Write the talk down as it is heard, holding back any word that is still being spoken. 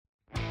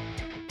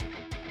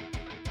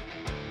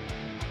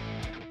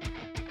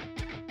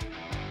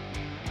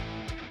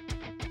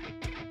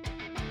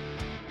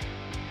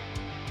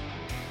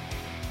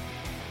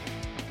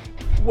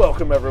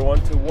Welcome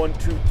everyone to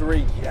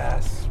 123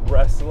 Yes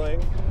Wrestling,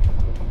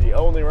 the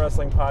only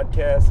wrestling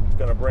podcast that's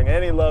going to bring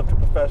any love to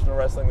professional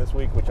wrestling this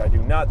week, which I do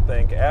not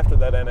think after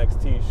that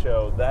NXT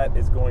show that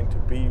is going to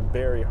be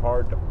very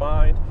hard to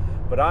find.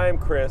 But I am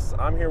Chris.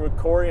 I'm here with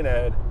Corey and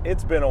Ed.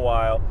 It's been a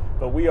while,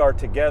 but we are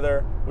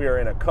together. We are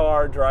in a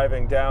car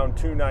driving down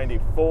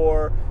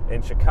 294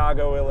 in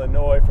Chicago,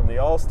 Illinois from the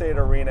Allstate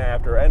Arena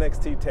after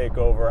NXT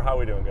Takeover. How are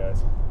we doing,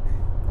 guys?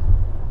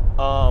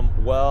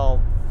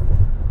 Well,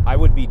 I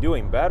would be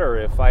doing better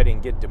if I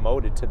didn't get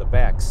demoted to the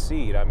back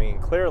seat. I mean,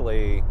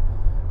 clearly,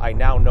 I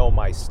now know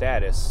my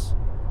status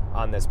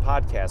on this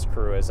podcast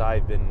crew as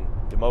I've been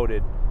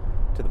demoted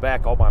to the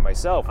back all by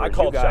myself. I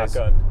called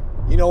shotgun.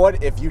 You know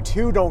what? If you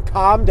two don't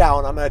calm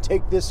down, I'm going to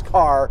take this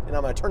car and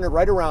I'm going to turn it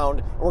right around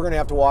and we're going to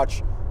have to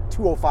watch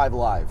 205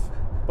 live.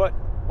 But,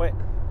 wait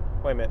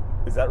a minute.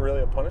 Is that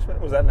really a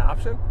punishment? Was that an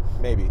option?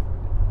 Maybe.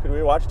 Could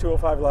we watch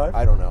 205 live?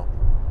 I don't know.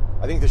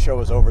 I think the show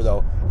is over,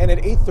 though. And at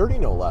 8:30,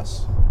 no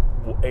less.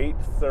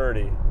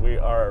 8:30.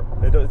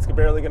 It's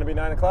barely going to be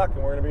 9 o'clock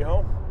and we're going to be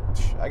home.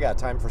 I got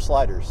time for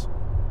sliders.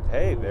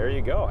 Hey, there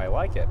you go. I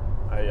like it.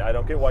 I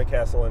don't get White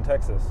Castle in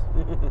Texas.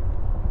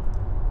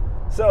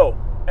 So,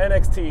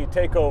 NXT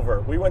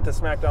Takeover. We went to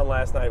SmackDown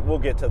last night. We'll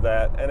get to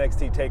that.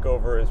 NXT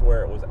Takeover is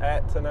where it was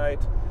at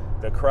tonight.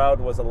 The crowd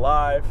was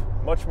alive,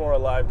 much more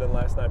alive than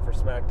last night for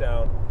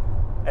SmackDown.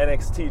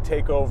 NXT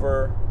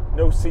Takeover,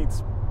 no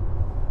seats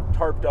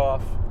tarped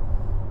off,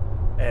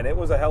 and it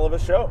was a hell of a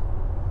show.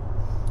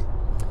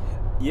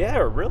 Yeah,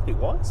 it really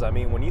was. I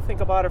mean, when you think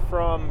about it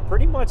from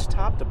pretty much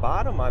top to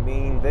bottom, I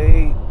mean,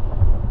 they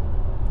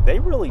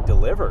really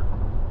delivered.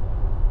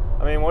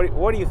 I mean,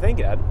 what do you think,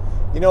 Ed?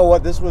 You know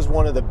what? This was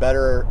one of the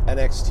better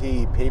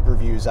NXT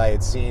pay-per-views I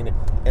had seen.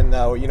 And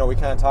though, we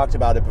kind of talked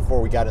about it before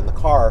we got in the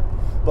car.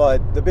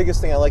 But the biggest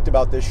thing I liked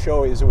about this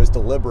show is it was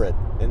deliberate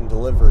in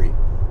delivery.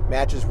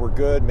 Matches were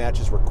good.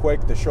 Matches were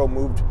quick. The show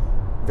moved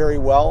very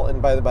well.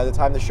 And by the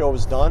time the show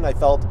was done, I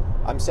felt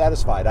I'm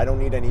satisfied. I don't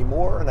need any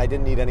more, and I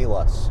didn't need any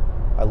less.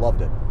 I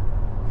loved it.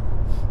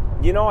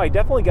 I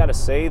definitely got to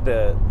say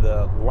the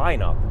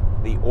lineup,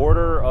 the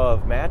order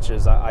of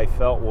matches, I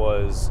felt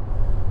was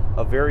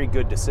a very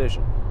good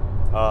decision.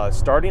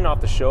 Starting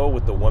off the show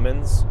with the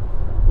women's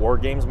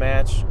Wargames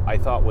match, I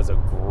thought was a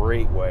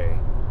great way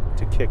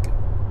to kick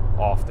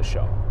off the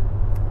show.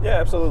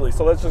 Yeah, absolutely.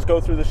 So let's just go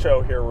through the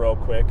show here real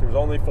quick. There's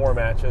only 4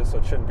 matches, so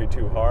it shouldn't be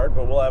too hard,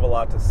 but we'll have a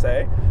lot to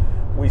say.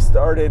 We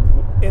started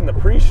in the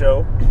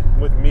pre-show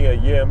with Mia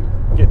Yim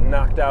getting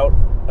knocked out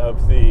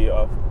of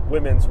the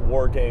women's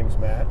Wargames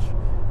match,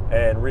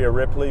 and Rhea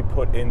Ripley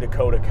put in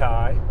Dakota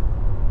Kai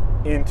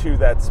into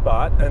that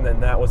spot, and then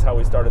that was how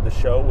we started the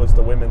show, was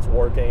the women's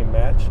Wargame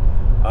match.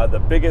 The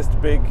big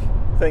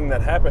thing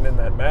that happened in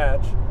that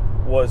match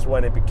was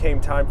when it became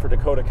time for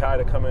Dakota Kai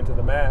to come into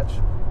the match,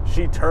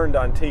 she turned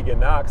on Tegan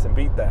Nox and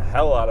beat the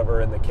hell out of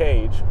her in the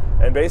cage,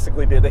 and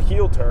basically did a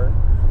heel turn,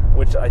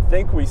 which I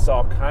think we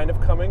saw kind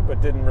of coming,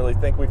 but didn't really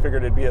think. We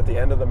figured it'd be at the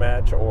end of the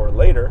match or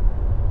later.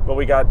 But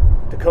we got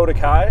Dakota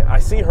Kai. I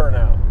see her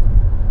now.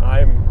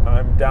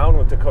 I'm down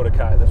with Dakota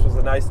Kai. This was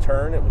a nice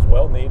turn. It was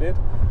well needed,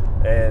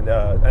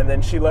 and then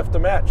she left the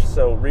match.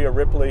 So Rhea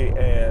Ripley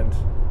and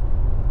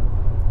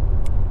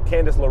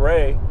Candice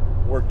LeRae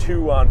were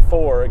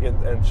 2-on-4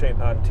 against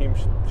on Team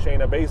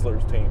Shayna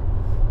Baszler's team,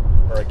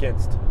 or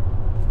against.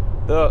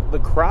 The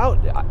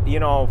crowd,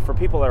 for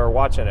people that are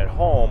watching at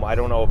home, I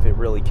don't know if it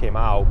really came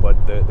out, but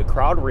the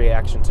crowd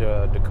reaction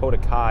to Dakota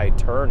Kai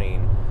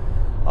turning,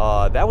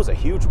 that was a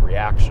huge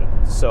reaction.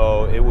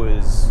 So it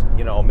was,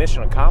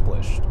 mission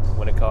accomplished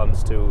when it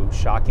comes to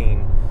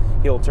shocking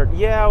heel turn.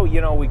 Yeah,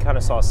 we kind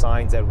of saw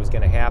signs that it was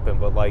going to happen,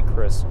 but like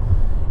Chris,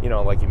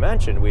 like you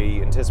mentioned,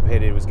 we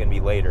anticipated it was going to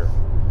be later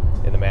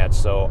in the match.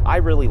 So I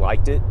really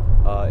liked it.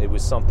 It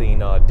was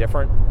something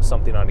different,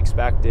 something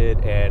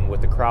unexpected, and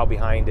with the crowd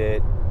behind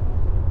it,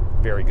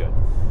 very good.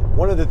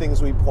 One of the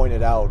things we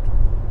pointed out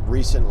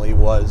recently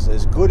was,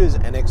 as good as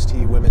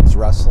NXT women's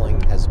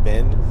wrestling has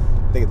been,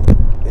 they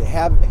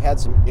have had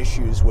some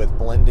issues with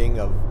blending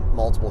of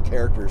multiple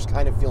characters,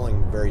 kind of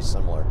feeling very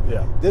similar.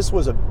 Yeah. This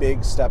was a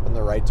big step in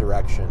the right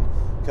direction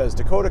because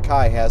Dakota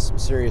Kai has some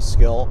serious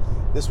skill.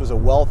 This was a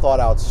well thought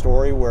out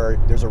story where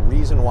there's a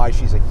reason why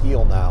she's a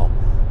heel now,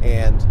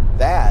 and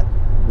that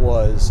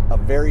was a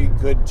very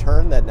good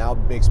turn that now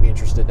makes me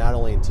interested not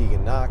only in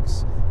Tegan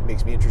Nox, it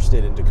makes me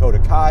interested in Dakota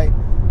Kai,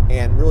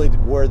 and really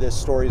where this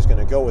story is going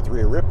to go with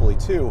Rhea Ripley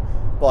too.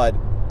 But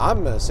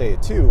I'm going to say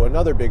it too,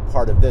 another big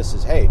part of this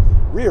is, hey,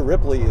 Rhea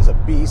Ripley is a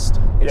beast,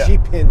 and she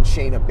pinned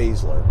Shayna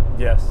Baszler.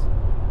 Yes.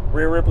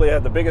 Rhea Ripley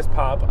had the biggest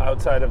pop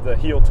outside of the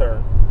heel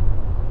turn.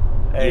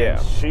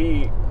 And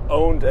she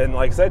owned, and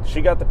like I said,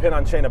 she got the pin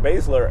on Shayna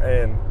Baszler,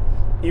 and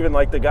even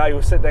like the guy who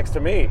was sitting next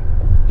to me,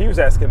 he was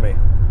asking me,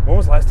 when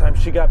was the last time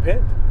she got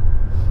pinned?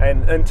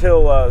 And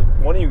until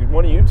one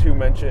of you two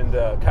mentioned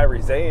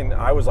Kairi Sane,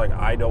 I was like,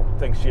 I don't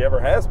think she ever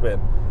has been.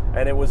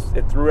 And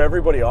it threw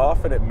everybody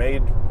off, and it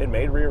made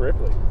Rhea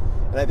Ripley.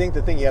 And I think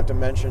the thing you have to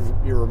mention,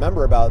 you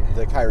remember about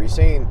the Kairi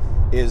Sane,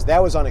 is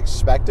that was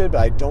unexpected, but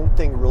I don't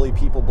think really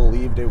people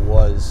believed it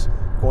was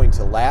going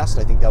to last.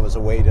 I think that was a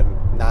way to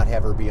not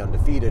have her be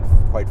undefeated,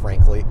 quite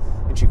frankly.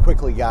 And she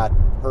quickly got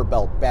her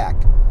belt back,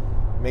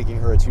 making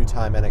her a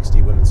 2-time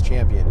NXT Women's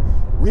Champion.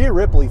 Rhea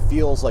Ripley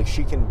feels like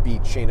she can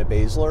beat Shayna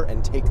Baszler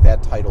and take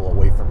that title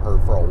away from her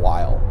for a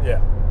while.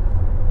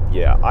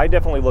 Yeah, I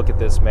definitely look at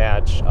this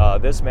match.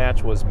 This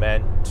match was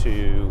meant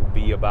to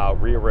be about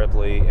Rhea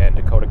Ripley and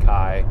Dakota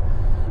Kai.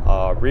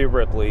 Rhea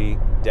Ripley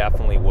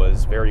definitely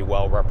was very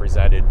well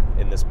represented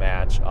in this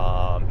match.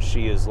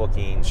 She is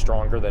looking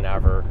stronger than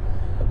ever.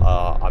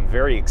 I'm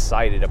very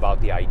excited about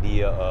the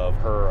idea of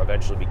her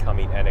eventually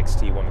becoming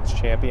NXT Women's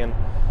Champion.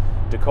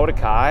 Dakota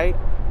Kai,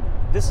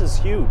 this is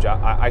huge.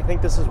 I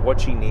think this is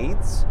what she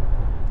needs.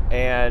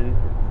 And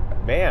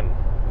man,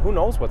 who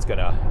knows what's going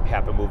to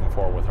happen moving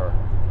forward with her.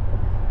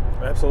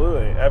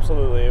 Absolutely.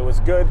 It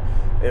was good.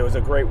 It was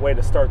a great way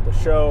to start the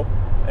show,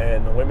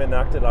 and the women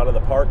knocked it out of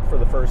the park for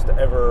the first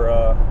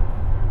ever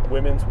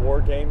women's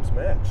Wargames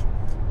match.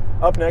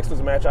 Up next was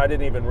a match I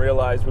didn't even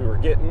realize we were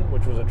getting,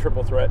 which was a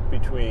triple threat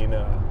between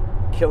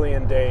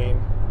Killian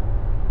Dane,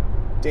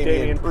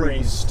 Damian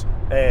Priest,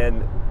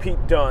 and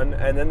Pete Dunne.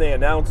 And then they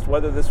announced,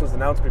 whether this was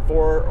announced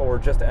before or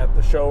just at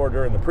the show or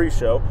during the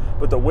pre-show,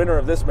 but the winner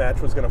of this match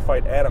was going to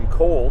fight Adam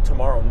Cole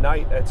tomorrow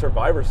night at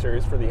Survivor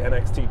Series for the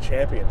NXT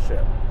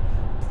Championship.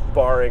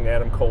 Barring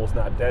Adam Cole's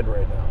not dead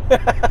right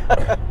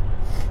now.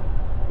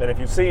 And if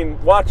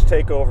you've watched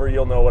Takeover,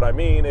 you'll know what I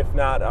mean. If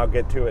not, I'll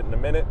get to it in a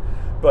minute.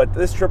 But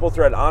this triple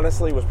threat,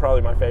 honestly, was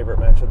probably my favorite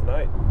match of the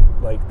night.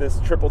 Like, this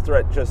triple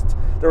threat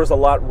there was a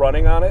lot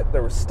running on it.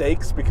 There were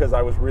stakes because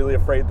I was really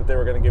afraid that they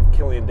were going to give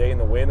Killian Dane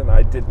the win, and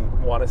I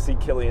didn't want to see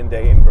Killian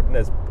Dane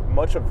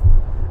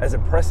as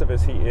impressive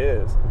as he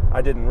is.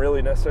 I didn't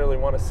really necessarily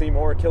want to see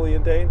more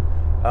Killian Dane,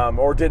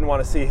 or didn't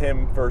want to see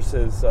him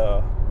versus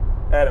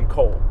Adam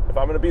Cole. If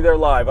I'm going to be there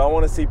live, I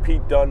want to see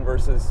Pete Dunne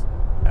versus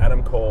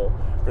Adam Cole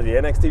for the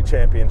NXT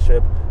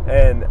Championship.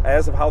 And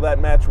as of how that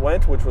match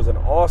went, which was an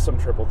awesome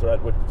triple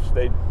threat, which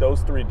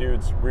those three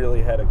dudes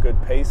really had a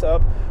good pace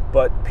up,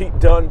 but Pete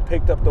Dunne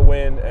picked up the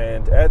win,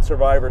 and at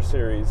Survivor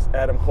Series,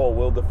 Adam Cole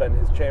will defend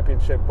his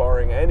championship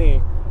barring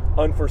any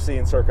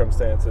unforeseen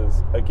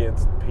circumstances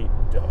against Pete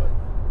Dunne.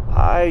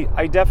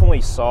 I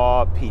definitely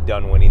saw Pete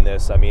Dunne winning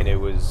this. I mean,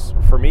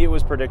 for me it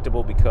was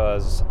predictable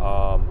because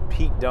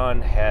Pete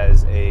Dunne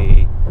has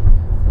a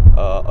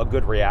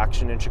good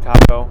reaction in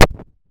Chicago.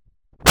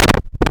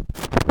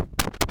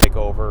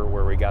 Takeover,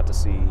 where we got to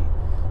see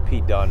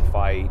Pete Dunne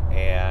fight,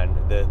 and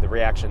the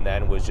reaction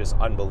then was just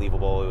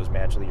unbelievable. It was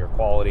match of the year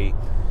quality,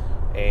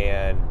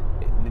 and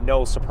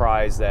no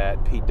surprise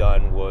that Pete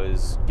Dunne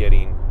was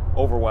getting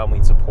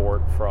overwhelming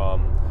support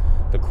from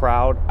the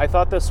crowd. I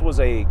thought this was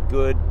a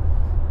good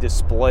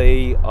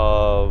display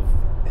of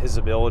his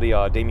ability.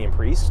 Damian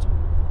Priest,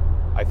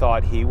 I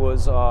thought he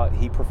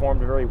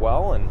performed very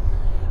well,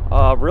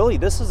 and really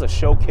this is a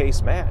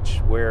showcase match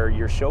where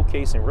you're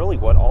showcasing really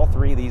what all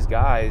three of these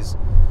guys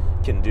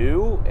can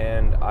do.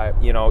 And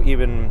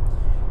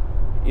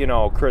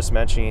Chris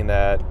mentioning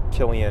that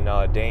Killian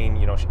Dane,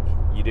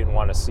 you didn't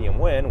want to see him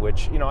win,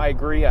 which I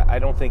agree. I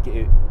don't think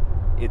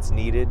it's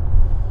needed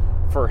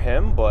for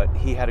him, but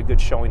he had a good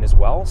showing as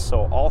well.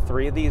 So all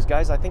three of these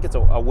guys, I think it's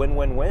a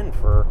win-win-win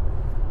for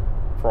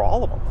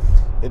all of them.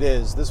 It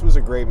is. This was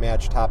a great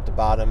match, top to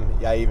bottom.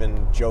 I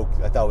even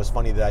joked. I thought it was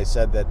funny that I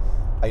said that.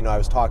 I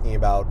was talking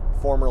about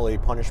formerly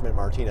Punishment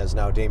Martinez,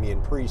 now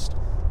Damian Priest,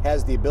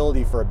 has the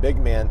ability for a big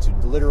man to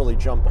literally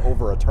jump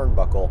over a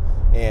turnbuckle,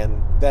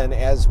 and then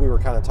as we were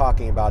kind of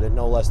talking about it,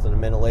 no less than a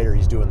minute later,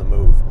 he's doing the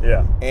move.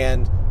 Yeah.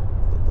 And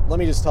let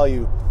me just tell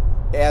you,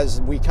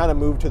 as we kind of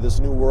move to this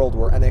new world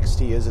where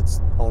NXT is its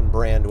own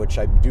brand, which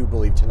I do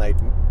believe tonight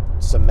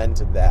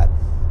cemented that,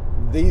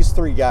 these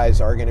three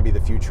guys are going to be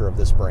the future of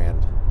this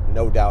brand,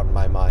 no doubt in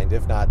my mind,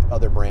 if not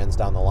other brands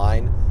down the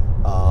line.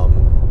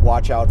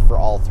 Watch out for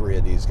all three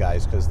of these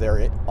guys because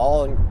they're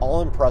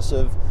all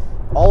impressive.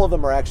 All of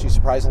them are actually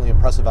surprisingly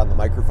impressive on the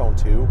microphone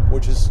too,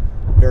 which is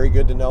very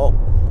good to know.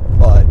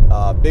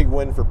 But big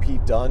win for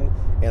Pete Dunne,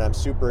 and I'm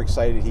super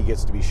excited he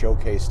gets to be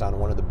showcased on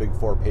one of the big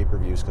 4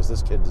 pay-per-views because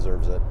this kid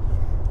deserves it.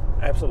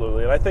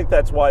 Absolutely, and I think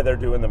that's why they're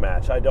doing the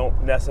match. I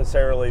don't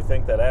necessarily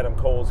think that Adam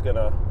Cole's going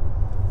to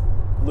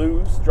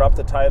drop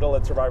the title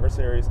at Survivor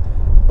Series,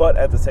 but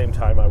at the same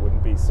time, I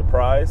wouldn't be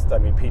surprised. I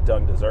mean, Pete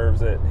Dunne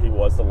deserves it. He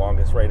was the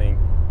longest reigning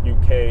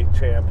UK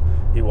champ.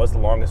 He was the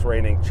longest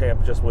reigning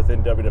champ just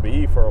within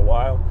WWE for a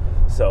while,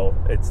 so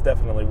it's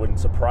definitely wouldn't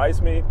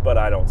surprise me, but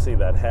I don't see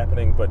that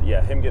happening. But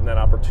yeah, him getting that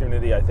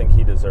opportunity, I think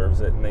he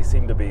deserves it, and they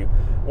seem to be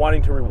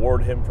wanting to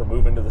reward him for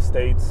moving to the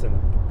States and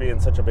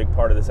being such a big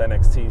part of this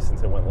NXT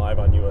since it went live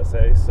on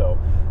USA, so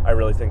I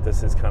really think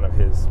this is kind of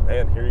his,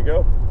 man, here you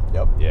go.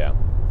 Yep. Yeah.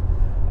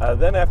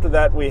 Then after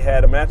that, we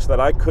had a match that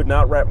I could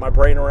not wrap my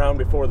brain around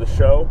before the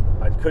show.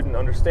 I couldn't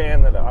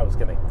understand that I was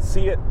going to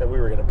see it, that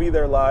we were going to be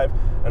there live.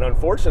 And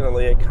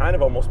unfortunately, it kind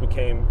of almost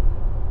became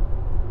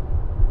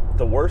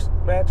the worst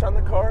match on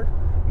the card.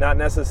 Not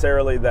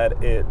necessarily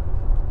that it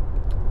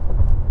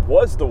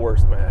was the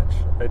worst match.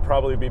 It'd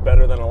probably be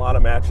better than a lot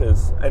of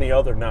matches any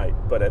other night,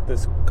 but at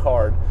this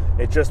card,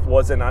 it just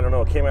wasn't. I don't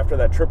know, it came after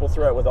that triple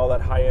threat with all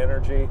that high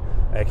energy,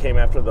 and it came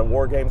after the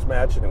Wargames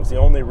match, and it was the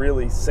only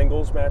really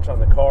singles match on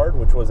the card,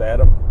 which was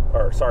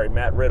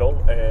Matt Riddle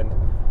and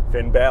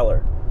Finn Balor,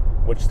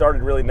 which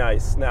started really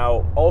nice.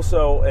 Now,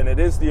 also, and it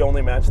is the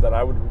only match that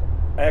I would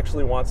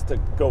actually wants to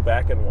go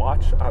back and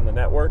watch on the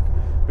network,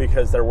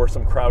 because there were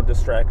some crowd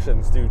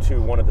distractions due to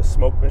one of the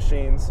smoke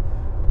machines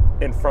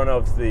in front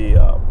of the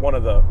one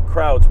of the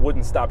crowds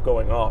wouldn't stop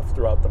going off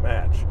throughout the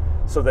match.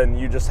 So then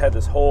you just had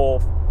this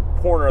whole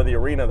corner of the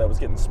arena that was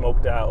getting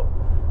smoked out,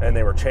 and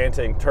they were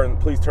chanting,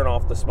 please turn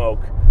off the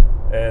smoke.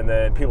 And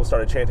then people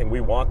started chanting, we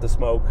want the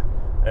smoke.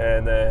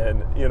 And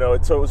then,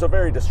 so it was a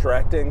very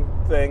distracting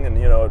thing, and,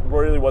 it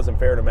really wasn't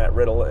fair to Matt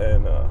Riddle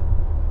and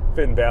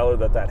Finn Balor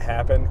that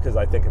happened, because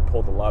I think it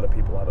pulled a lot of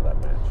people out of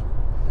that match.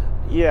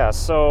 Yeah,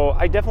 so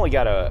I definitely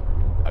got a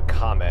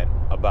comment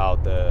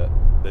about the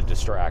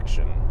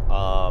distraction.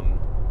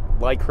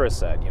 Like Chris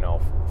said,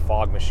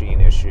 fog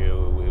machine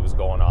issue, it was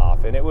going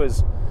off, and it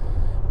was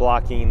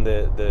blocking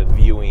the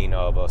viewing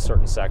of a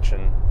certain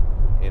section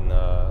in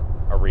the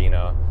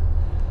arena.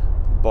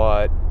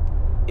 But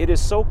it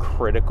is so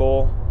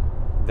critical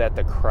that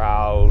the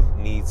crowd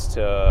needs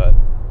to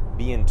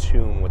be in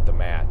tune with the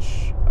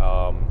match.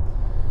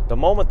 The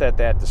moment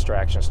that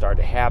distraction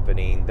started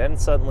happening, then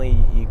suddenly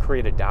you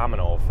create a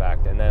domino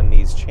effect, and then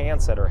these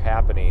chants that are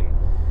happening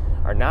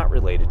are not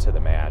related to the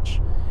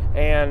match.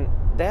 And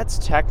that's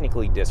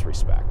technically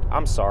disrespect.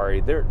 I'm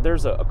sorry,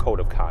 there's a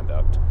code of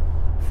conduct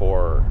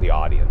for the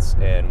audience,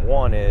 and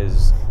one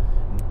is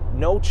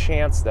no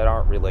chants that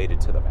aren't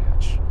related to the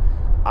match.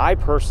 I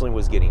personally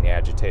was getting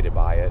agitated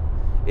by it.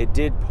 It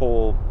did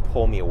pull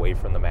me away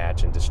from the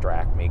match and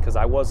distract me, because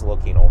I was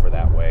looking over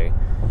that way,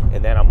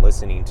 and then I'm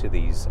listening to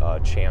these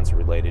chants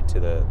related to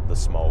the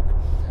smoke,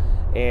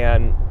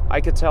 and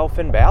I could tell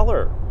Finn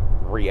Balor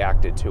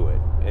reacted to it,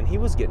 and he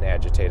was getting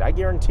agitated. I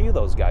guarantee you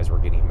those guys were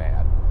getting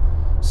mad.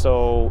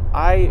 So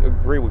I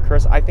agree with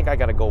Chris. I think I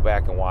got to go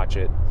back and watch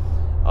it,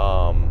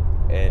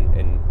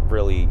 and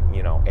really,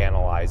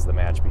 analyze the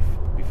match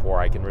before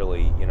I can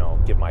really,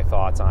 give my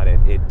thoughts on it.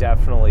 It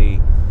definitely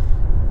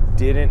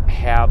didn't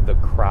have the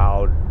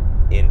crowd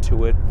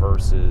into it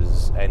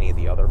versus any of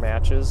the other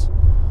matches,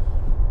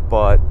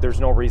 but there's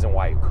no reason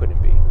why it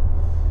couldn't be.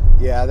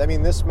 Yeah, I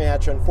mean, this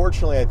match,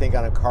 unfortunately, I think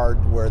on a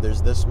card where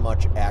there's this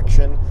much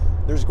action,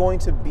 there's going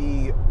to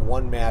be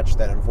one match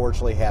that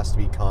unfortunately has to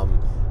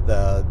become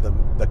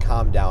the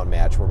calm down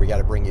match, where we got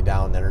to bring you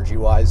down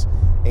energy-wise.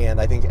 And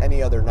I think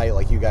any other night,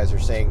 like you guys are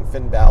saying,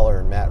 Finn Balor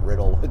and Matt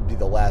Riddle would be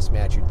the last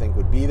match you'd think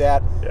would be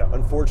that. Yeah.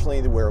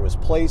 Unfortunately, where it was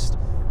placed,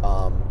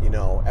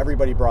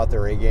 everybody brought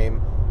their A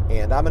game.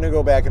 And I'm going to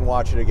go back and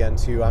watch it again,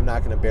 too. I'm not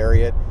going to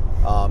bury it,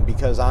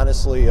 because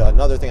honestly,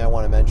 another thing I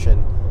want to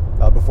mention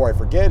before I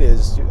forget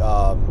is,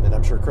 and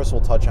I'm sure Chris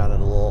will touch on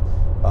it a little,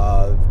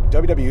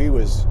 WWE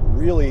was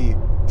really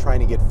trying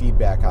to get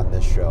feedback on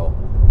this show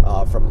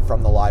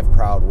from the live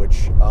crowd,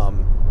 which,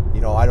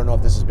 I don't know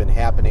if this has been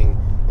happening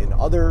in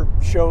other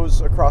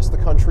shows across the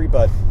country,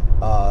 but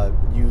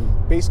you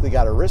basically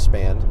got a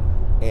wristband,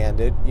 and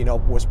it,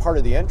 was part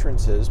of the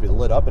entrances, it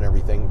lit up and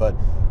everything, but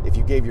if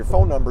you gave your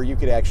phone number, you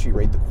could actually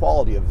rate the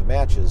quality of the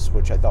matches,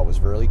 which I thought was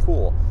really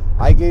cool.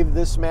 I gave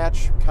this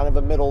match kind of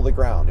a middle of the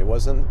ground. It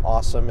wasn't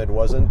awesome, it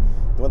wasn't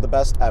one of the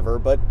best ever,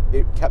 but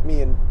it kept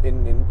me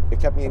it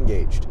kept me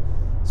engaged.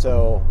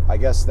 So I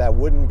guess that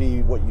wouldn't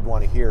be what you'd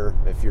want to hear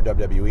if you're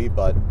WWE,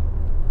 but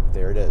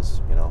there it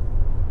is,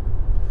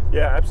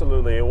 Yeah,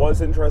 absolutely. It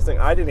was interesting.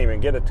 I didn't even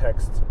get a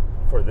text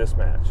for this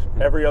match.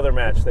 Every other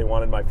match, they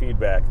wanted my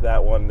feedback.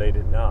 That one, they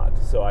did not.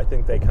 So I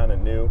think they kind of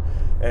knew.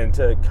 And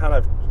to kind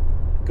of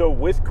go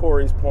with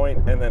Corey's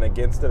point and then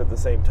against it at the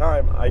same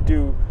time, I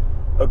do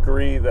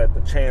agree that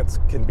the chants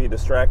can be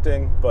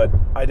distracting, but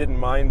I didn't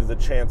mind the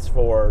chants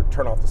for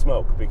turn off the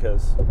smoke,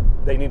 because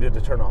they needed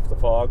to turn off the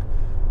fog.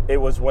 It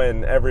was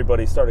when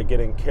everybody started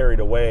getting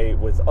carried away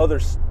with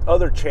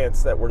other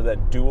chants that were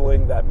then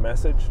dueling that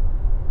message.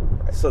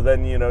 So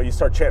then, you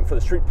start chanting for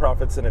the Street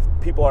Profits, and if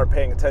people aren't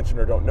paying attention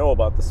or don't know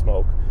about the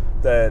smoke,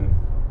 then,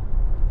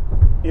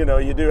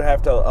 you do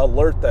have to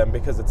alert them,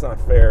 because it's not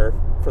fair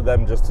for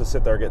them just to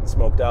sit there getting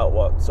smoked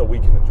out so we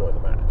can enjoy the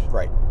match.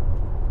 Right.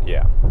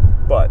 Yeah.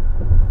 But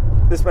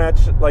this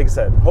match, like I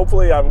said,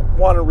 hopefully I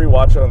want to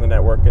rewatch it on the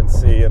network and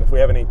see, and if we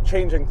have any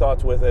changing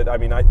thoughts with it. I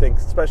mean, I think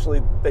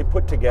especially they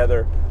put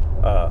together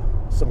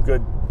some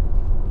good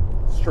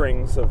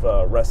strings of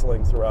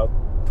wrestling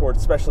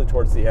especially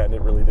towards the end.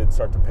 It really did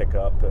start to pick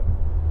up, and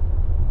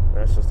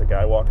there's just a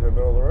guy walking in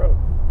the middle of the road.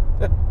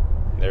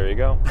 There you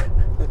go.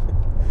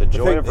 The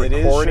joy of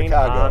recording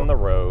on the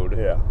road.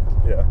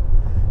 Yeah.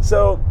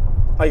 So,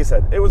 like I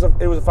said, it was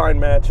a fine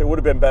match. It would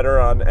have been better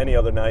on any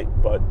other night,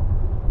 but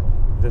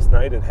this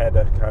night it had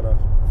to kind of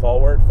fall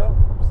where it fell.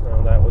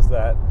 So that was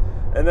that.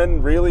 And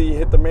then really you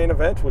hit the main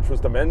event, which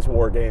was the men's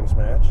Wargames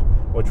match,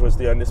 which was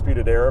the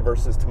Undisputed Era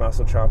versus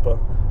Tommaso Ciampa,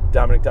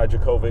 Dominik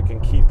Dijakovic,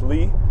 and Keith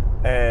Lee.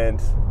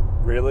 And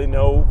really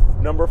no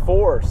number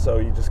 4, so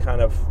you just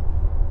kind of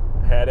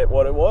had it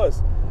what it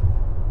was.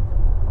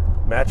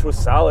 Match was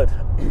solid.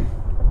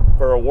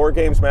 For a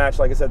Wargames match,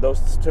 like I said,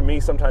 those to me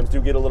sometimes do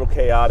get a little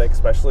chaotic,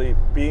 especially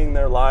being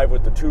there live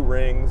with the 2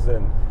 rings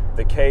and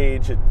the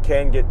cage. It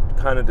can get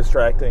kind of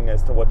distracting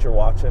as to what you're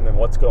watching and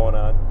what's going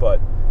on. But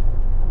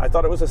I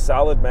thought it was a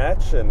solid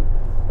match, and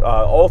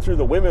all through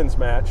the women's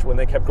match, when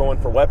they kept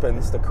going for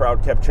weapons, the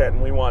crowd kept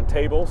chanting, "We want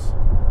tables."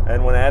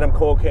 And when Adam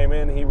Cole came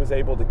in, he was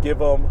able to give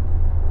them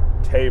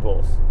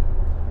tables.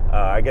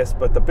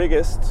 But the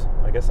biggest,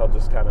 I guess I'll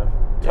just kind of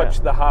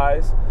touch the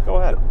highs. Go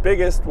ahead. The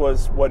biggest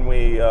was when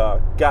we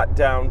got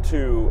down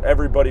to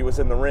everybody was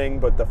in the ring,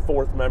 but the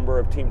 4th member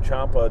of Team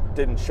Ciampa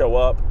didn't show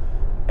up.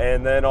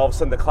 And then all of a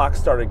sudden the clock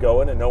started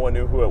going and no one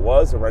knew who it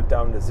was. It went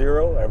down to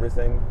 0.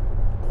 Everything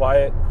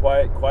quiet.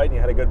 And you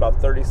had a good about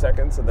 30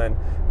 seconds. And then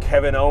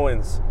Kevin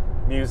Owens'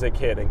 music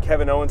hit. And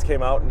Kevin Owens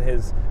came out in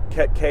his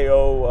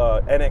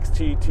KO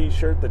NXT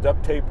t-shirt, the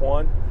duct tape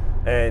one.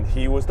 And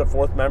he was the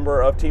 4th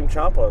member of Team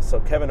Ciampa. So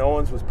Kevin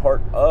Owens was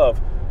part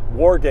of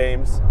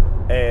Wargames,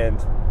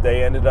 and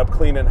they ended up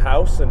cleaning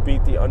house and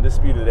beat the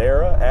Undisputed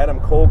Era.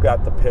 Adam Cole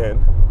got the pin,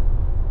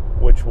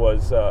 which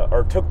was,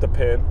 or took the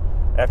pin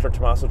after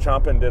Tommaso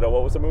Ciampa did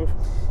what was the move?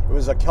 It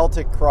was a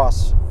Celtic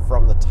cross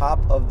from the top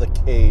of the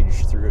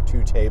cage through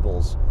 2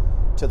 tables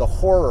to the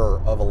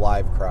horror of a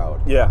live crowd.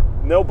 Yeah,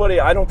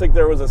 I don't think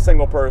there was a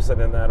single person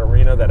in that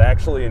arena that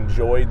actually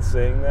enjoyed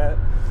seeing that.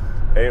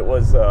 It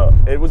was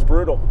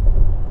brutal.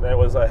 That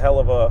was a hell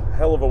of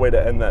a way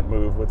to end that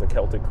move with a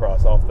Celtic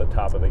cross off the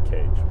top of the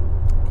cage.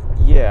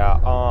 Yeah.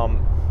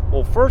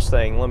 Well, first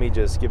thing, let me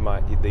just give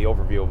the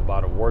overview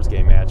about a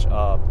Wargames match.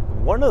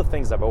 One of the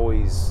things I've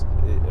always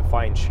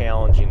find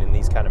challenging in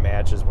these kind of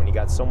matches when you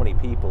got so many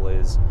people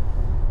is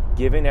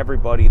giving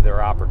everybody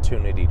their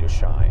opportunity to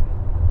shine.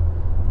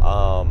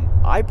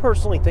 I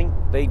personally think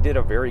they did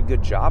a very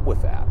good job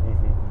with that,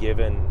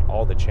 given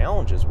all the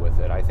challenges with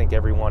it. I think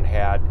everyone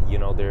had,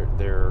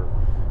 their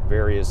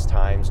various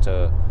times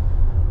to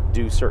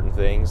do certain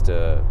things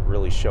to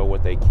really show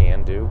what they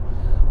can do.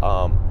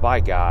 By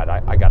God,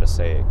 I got to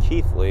say it.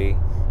 Keith Lee,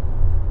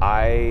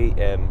 I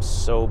am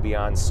so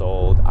beyond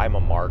sold. I'm a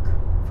mark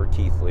for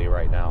Keith Lee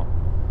right now.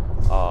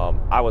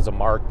 I was a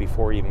mark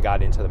before he even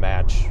got into the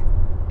match.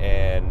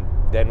 And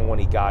then when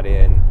he got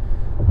in,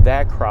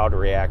 that crowd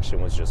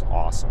reaction was just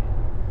awesome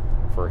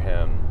for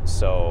him.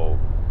 So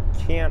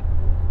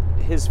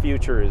his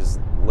future is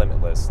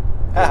limitless.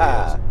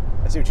 I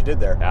see what you did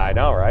there. I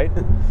know, right?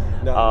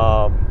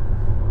 No.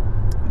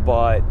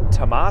 But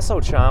Tommaso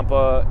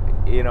Ciampa,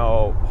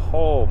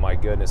 oh my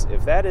goodness,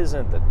 if that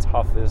isn't the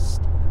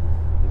toughest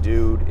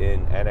dude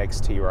in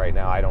NXT right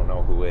now, I don't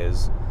know who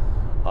is.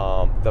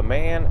 The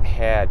man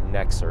had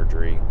neck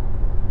surgery.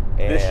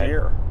 This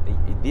year?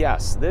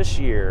 Yes, this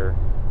year.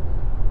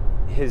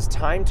 His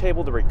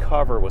timetable to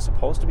recover was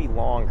supposed to be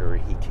longer.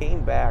 He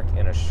came back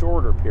in a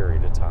shorter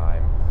period of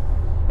time.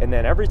 And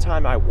then every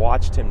time I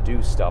watched him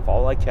do stuff,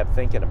 all I kept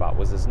thinking about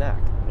was his neck.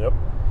 Yep.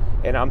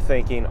 And I'm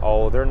thinking,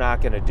 they're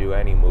not going to do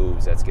any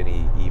moves that's going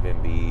to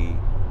even be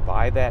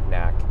by that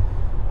neck.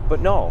 But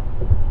no,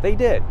 they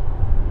did.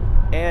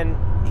 And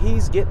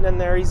he's getting in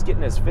there. He's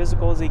getting as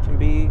physical as he can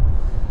be.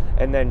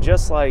 And then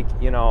just like,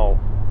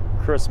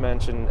 Chris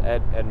mentioned,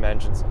 Ed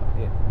mentions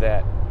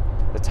that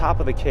the top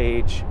of the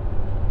cage,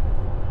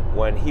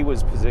 when he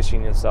was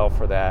positioning himself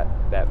for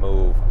that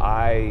move,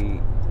 I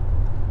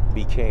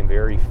became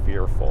very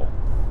fearful,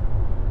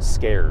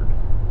 scared.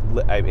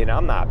 And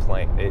I'm not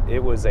playing.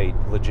 It was a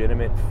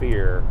legitimate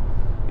fear,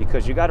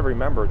 because you got to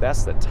remember,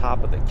 that's the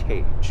top of the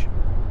cage.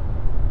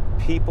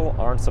 People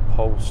aren't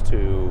supposed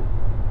to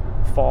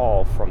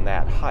fall from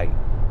that height.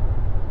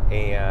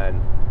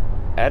 And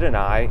Ed and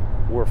I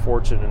were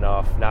fortunate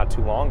enough not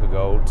too long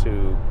ago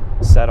to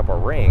set up a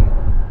ring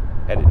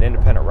at an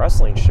independent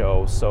wrestling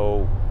show,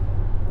 so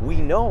we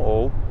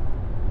know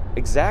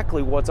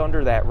exactly what's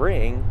under that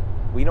ring.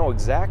 We know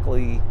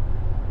exactly,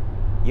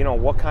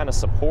 what kind of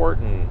support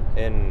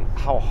and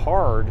how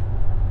hard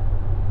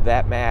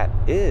that mat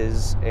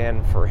is.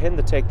 And for him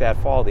to take that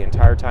fall the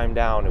entire time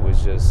down, it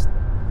was just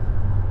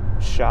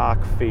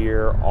shock,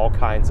 fear, all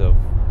kinds of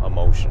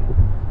emotion.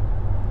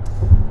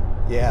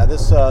 Yeah,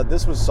 this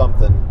was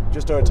something.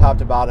 Just top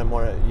to bottom,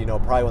 probably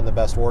one of the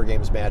best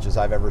Wargames matches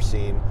I've ever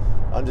seen.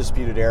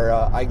 Undisputed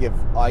Era. I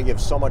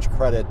give so much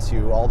credit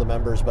to all the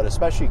members, but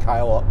especially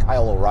Kyle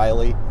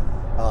O'Reilly.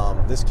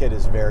 This kid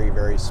is very,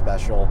 very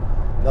special.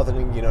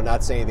 Nothing,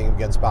 not saying anything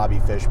against Bobby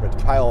Fish, but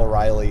Kyle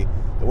O'Reilly,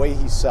 the way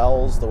he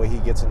sells, the way he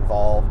gets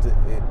involved,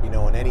 in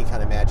any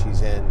kind of match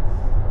he's in,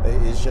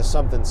 is just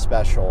something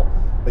special.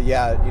 But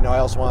yeah, I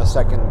also want to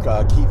second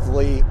Keith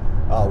Lee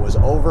was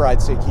over.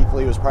 I'd say Keith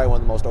Lee was probably one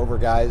of the most over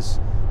guys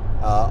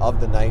of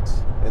the night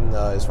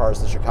as far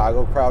as the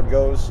Chicago crowd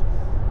goes.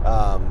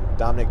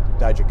 Dominic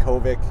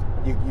Dijakovic,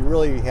 you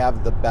really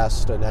have the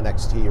best in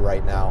NXT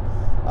right now.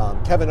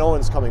 Kevin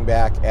Owens coming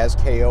back as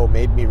KO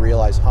made me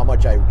realize how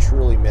much I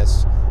truly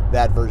miss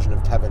that version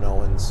of Kevin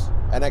Owens.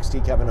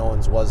 NXT Kevin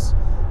Owens was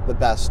the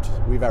best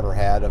we've ever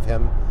had of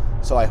him.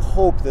 So I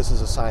hope this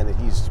is a sign that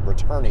he's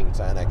returning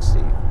to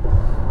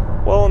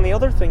NXT. Well, and the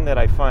other thing that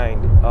I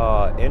find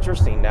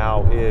interesting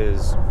now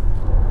is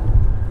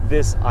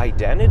this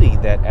identity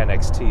that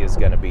NXT is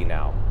going to be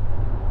now.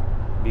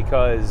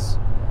 Because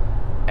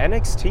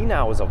NXT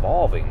now is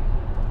evolving.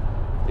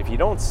 If you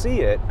don't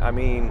see it, I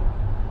mean,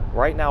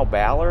 right now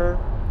Balor,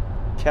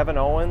 Kevin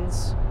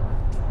Owens,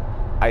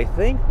 I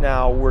think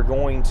now we're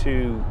going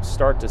to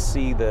start to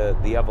see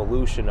the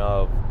evolution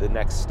of the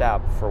next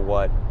step for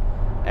what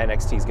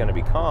NXT is going to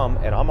become,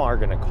 and I'm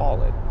going to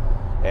call it.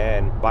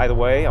 And by the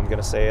way, I'm going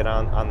to say it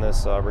on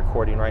this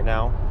recording right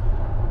now.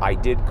 I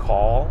did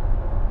call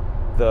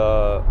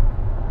the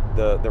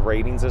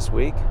ratings this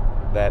week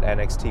that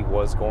NXT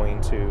was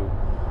going to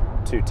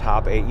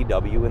top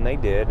AEW, and they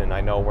did. And I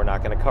know we're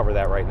not going to cover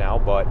that right now,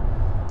 but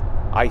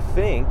I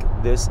think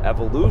this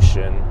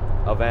evolution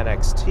of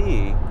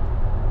NXT,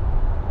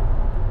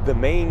 the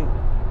main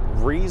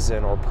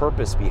reason or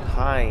purpose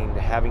behind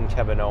having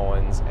Kevin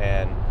Owens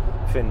and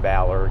Finn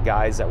Balor,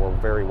 guys that were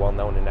very well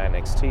known in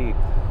NXT,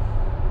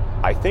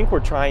 I think we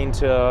want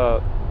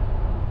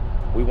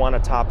to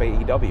top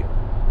AEW.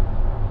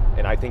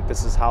 And I think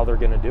this is how they're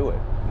going to do it.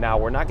 Now,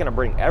 we're not going to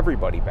bring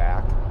everybody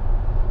back,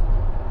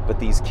 but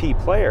these key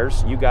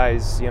players, you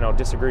guys,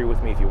 disagree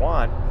with me if you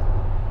want,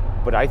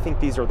 but I think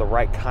these are the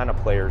right kind of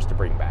players to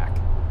bring back.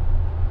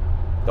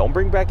 Don't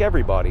bring back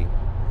everybody.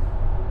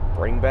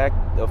 Bring back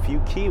a few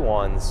key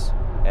ones,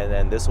 and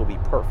then this will be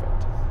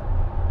perfect.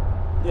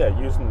 Yeah,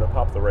 use them to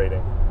pop the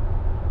rating.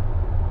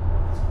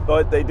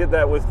 But they did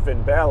that with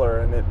Finn Balor,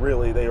 and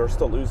they were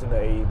still losing to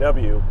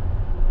AEW.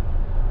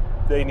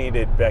 They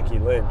needed Becky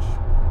Lynch.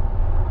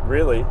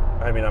 Really,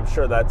 I mean, I'm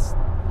sure that's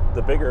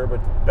the bigger, but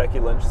Becky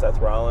Lynch, Seth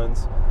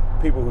Rollins,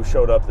 people who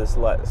showed up this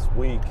last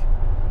week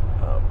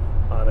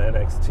on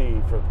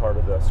NXT for part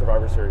of the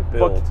Survivor Series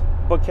build.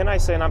 But can I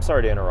say, and I'm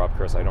sorry to interrupt,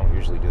 Chris, I don't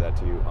usually do that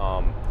to you.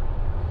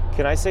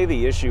 Can I say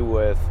the issue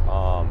with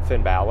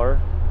Finn Balor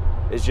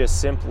is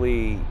just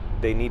simply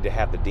they need to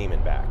have the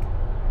Demon back.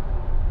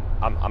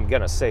 I'm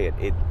going to say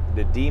it.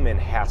 The Demon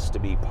has to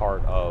be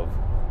part of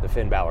the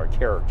Finn Balor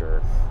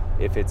character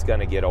if it's going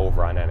to get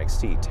over on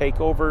NXT.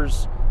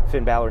 Takeovers,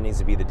 Finn Balor needs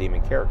to be the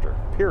Demon character,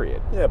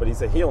 period. Yeah, but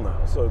he's a heel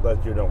now, so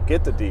that you don't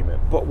get the Demon.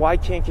 But why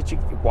can't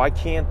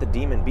the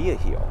Demon be a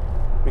heel?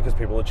 Because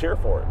people will cheer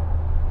for it.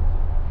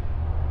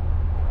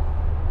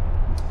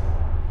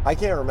 I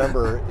can't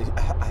remember.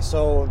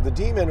 So the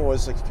Demon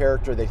was a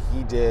character that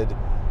he did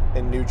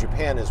in New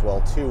Japan as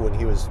well, too, when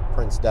he was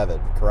Prince Devitt,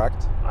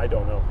 correct? I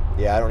don't know.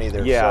 Yeah, I don't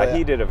either. Yeah, so,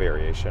 he did a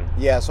variation.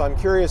 Yeah, so I'm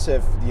curious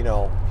if, he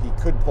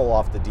could pull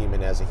off the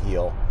Demon as a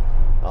heel.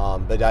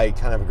 But I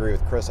kind of agree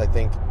with Chris. I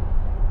think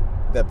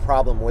the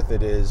problem with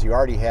it is you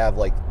already have,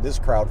 this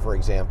crowd, for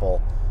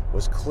example,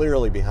 was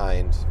clearly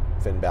behind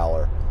Finn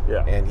Balor.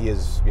 Yeah. And he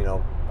is,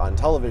 on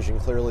television,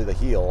 clearly the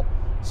heel.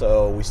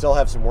 So we still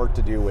have some work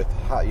to do with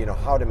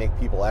how to make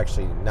people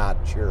actually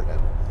not cheer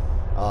him.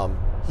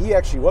 He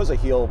actually was a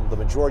heel the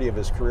majority of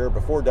his career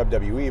before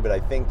WWE, but I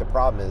think the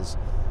problem is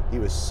he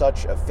was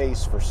such a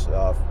face for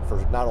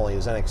not only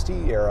his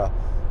NXT era,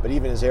 but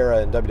even his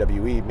era in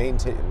WWE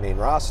main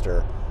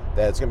roster,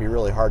 that it's going to be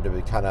really hard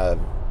to kind of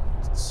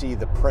see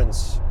the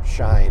Prince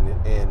shine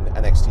in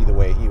NXT the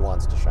way he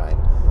wants to shine.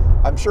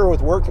 I'm sure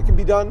with work it can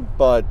be done,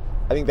 but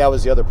I think that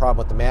was the other problem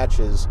with the match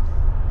is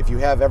if you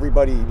have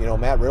everybody,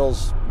 Matt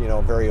Riddle's,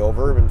 very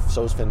over, and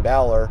so is Finn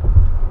Balor,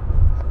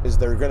 is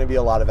there going to be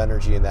a lot of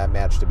energy in that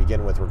match to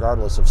begin with,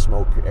 regardless of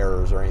smoke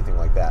errors or anything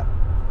like that?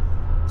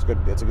 It's good.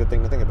 It's a good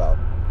thing to think about.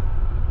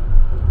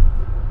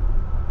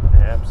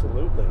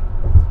 Absolutely.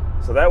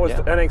 So that was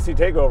NXT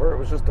Takeover. It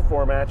was just the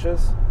 4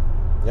 matches.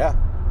 Yeah.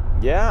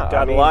 Yeah.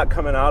 Got a lot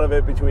coming out of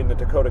it between the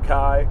Dakota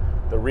Kai,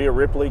 the Rhea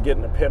Ripley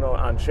getting a pin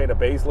on Shayna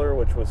Baszler,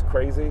 which was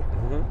crazy.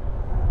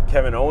 Mm-hmm.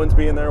 Kevin Owens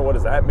being there. What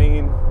does that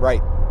mean?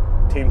 Right.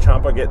 Team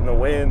Ciampa getting the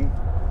win.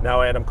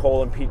 Now Adam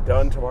Cole and Pete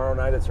Dunne tomorrow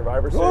night at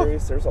Survivor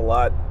Series. There's a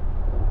lot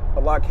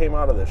came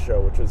out of this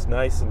show, which was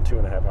nice in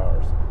 2.5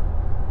 hours.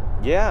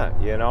 Yeah,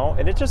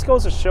 and it just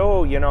goes to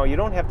show, you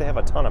don't have to have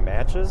a ton of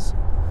matches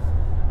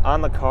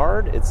on the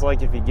card. It's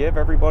like if you give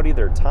everybody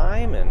their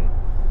time and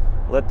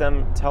let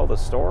them tell the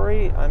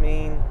story, I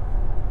mean,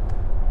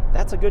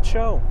 that's a good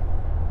show.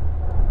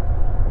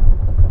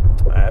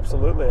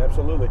 Absolutely,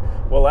 absolutely.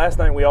 Well, last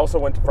night we also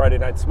went to Friday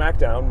Night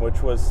SmackDown,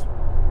 which was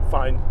a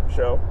fine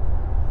show.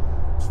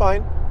 It's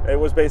fine. It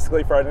was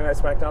basically Friday Night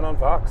SmackDown on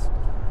Fox.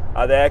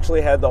 They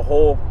actually had the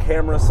whole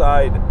camera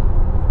side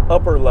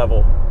upper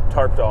level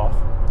tarped off,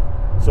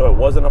 so it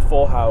wasn't a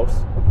full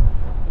house.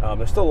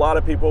 There's still a lot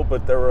of people,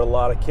 but there were a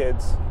lot of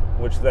kids,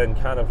 which then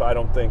kind of, I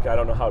don't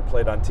know how it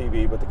played on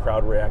TV, but the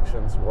crowd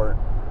reactions weren't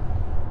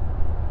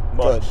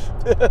much.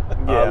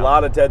 Yeah. A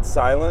lot of dead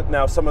silent.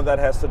 Now, some of that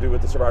has to do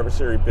with the Survivor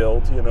Series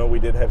build. We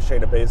did have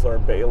Shayna Baszler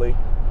and Bayley,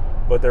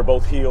 but they're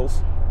both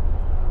heels.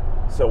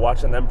 So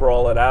watching them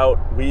brawl it out,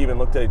 we even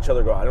looked at each other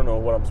and go, I don't know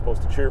what I'm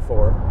supposed to cheer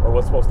for or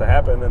what's supposed to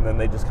happen. And then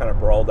they just kind of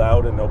brawled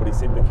out and nobody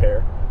seemed to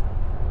care.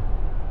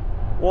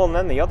 Well, and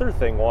then the other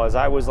thing was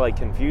I was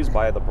confused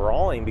by the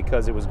brawling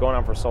because it was going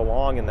on for so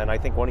long. And then I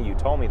think one of you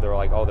told me they're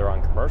like, oh, they're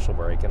on commercial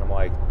break. And I'm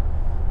like,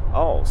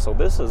 oh, so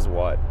this is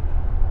what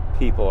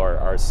people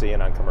are seeing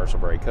on commercial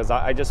break, because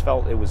I just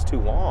felt it was too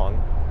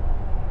long.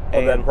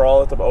 And that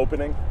brawl at the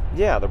opening?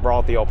 Yeah, the brawl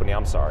at the opening,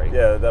 I'm sorry.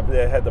 Yeah,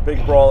 they had the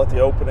big brawl at the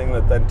opening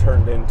that then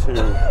turned into...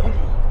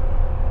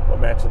 What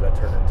match did that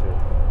turn into?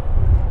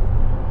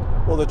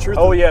 Well, the truth...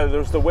 Oh, yeah,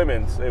 there's the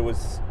women's. It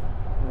was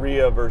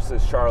Rhea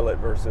versus Charlotte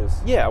versus...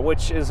 Yeah,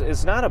 which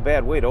is not a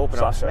bad way to open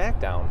Sasha.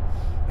 up SmackDown.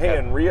 Hey,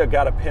 and Rhea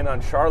got a pin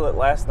on Charlotte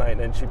last night,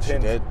 and she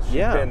pinned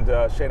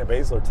Shayna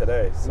Baszler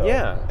today. So.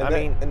 Yeah,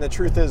 and the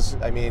truth is,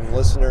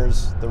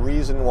 listeners, the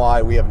reason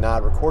why we have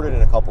not recorded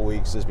in a couple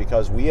weeks is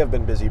because we have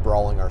been busy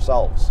brawling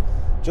ourselves.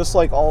 Just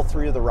like all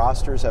three of the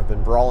rosters have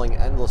been brawling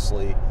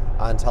endlessly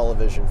on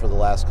television for the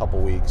last couple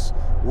weeks,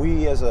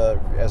 we as a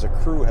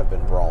crew have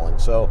been brawling.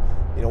 So,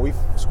 we've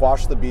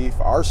squashed the beef.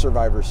 Our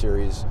Survivor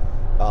Series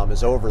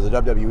is over. The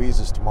WWE's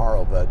is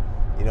tomorrow, but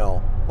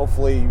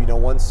hopefully,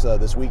 once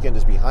this weekend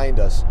is behind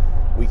us,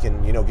 we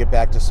can, get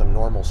back to some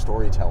normal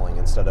storytelling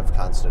instead of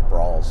constant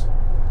brawls.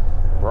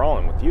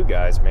 Brawling with you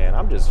guys, man.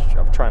 I'm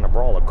trying to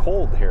brawl a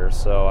cold here,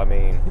 so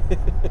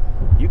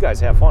you guys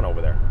have fun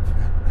over there.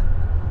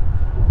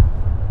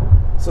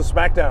 So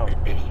SmackDown.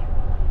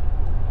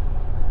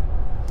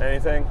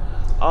 Anything?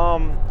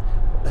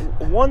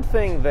 One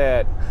thing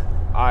that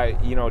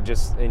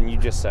and you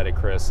just said it,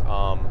 Chris.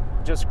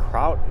 Just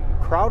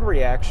crowd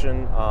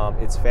reaction.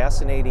 It's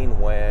fascinating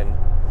when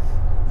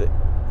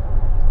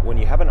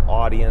you have an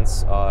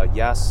audience.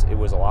 Yes, it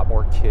was a lot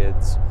more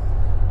kids.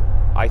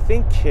 I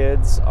think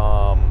kids, they're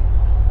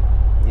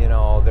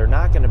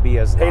not going to be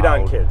as hate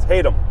loud. on kids.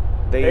 Hate them.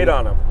 Hate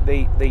on them.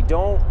 They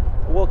don't.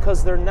 Well,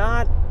 because they're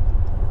not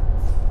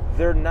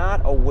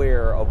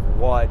aware of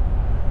what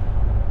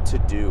to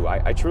do.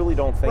 I truly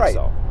don't think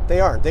so. They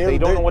aren't. They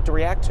don't know what to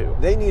react to.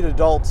 They need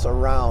adults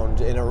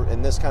around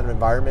in this kind of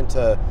environment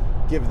to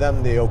give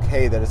them the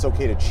okay that it's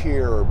okay to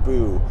cheer or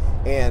boo.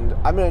 And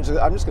I'm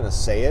just going to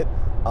say it.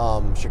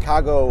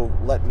 Chicago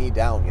let me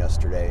down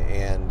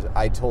yesterday, and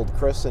I told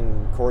Chris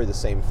and Corey the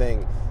same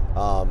thing.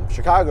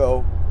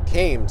 Chicago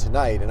came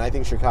tonight, and I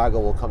think Chicago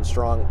will come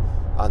strong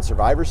on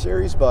Survivor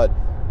Series, but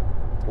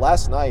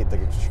last night the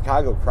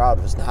Chicago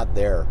crowd was not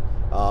there.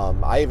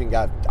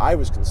 I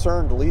was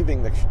concerned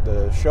leaving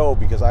the show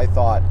because I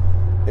thought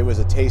it was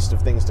a taste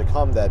of things to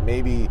come, that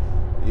maybe,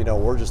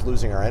 we're just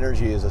losing our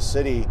energy as a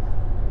city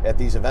at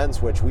these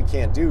events, which we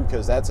can't do,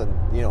 because that's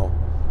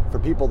for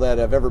people that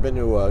have ever been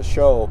to a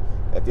show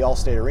at the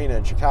Allstate Arena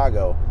in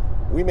Chicago,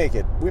 we make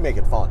it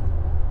fun.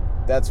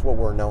 That's what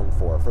we're known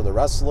for the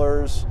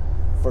wrestlers,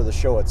 for the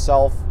show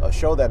itself. A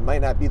show that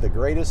might not be the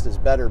greatest is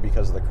better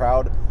because of the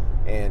crowd,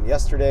 and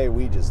yesterday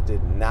we just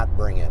did not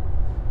bring it.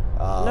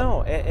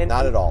 No, and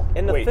not at all.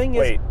 And the thing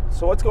is,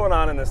 so what's going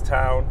on in this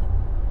town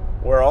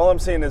where all I'm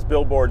seeing is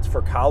billboards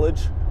for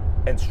college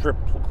and strip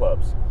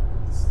clubs?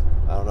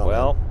 I don't know.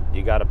 Well,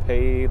 you got to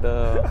pay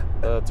the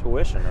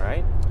tuition,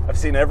 right? I've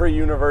seen every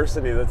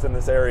university that's in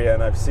this area,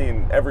 and I've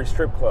seen every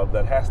strip club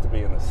that has to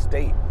be in the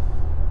state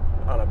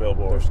on a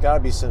billboard. There's got to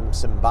be some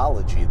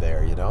symbology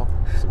there,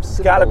 It's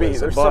got to be.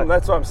 That's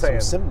what I'm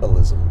saying. Some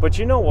symbolism. But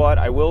you know what?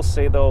 I will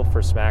say, though,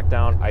 for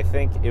SmackDown, I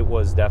think it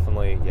was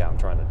definitely... Yeah, I'm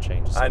trying to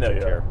change the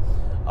subject here.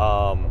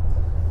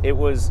 It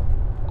was...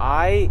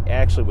 I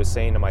actually was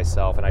saying to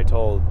myself, and I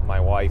told my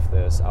wife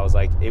this, I was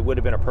like, it would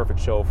have been a perfect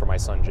show for my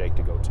son Jake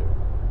to go to.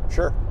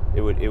 Sure.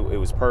 It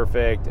was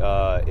perfect.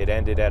 It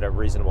ended at a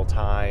reasonable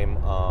time,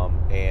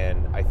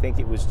 and I think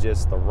it was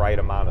just the right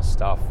amount of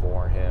stuff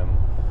for him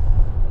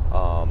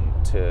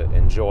to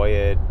enjoy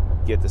it,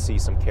 get to see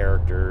some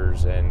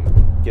characters,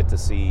 and get to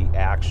see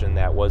action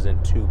that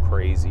wasn't too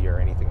crazy or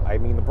anything. I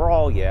mean, the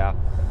brawl, yeah,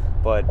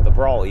 but the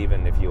brawl,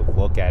 even if you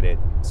look at it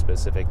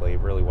specifically,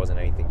 it really wasn't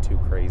anything too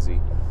crazy,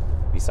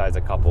 besides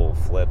a couple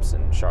flips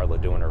and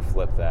Charlotte doing her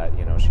flip that,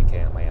 she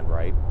can't land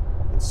right.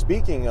 And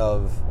speaking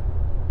of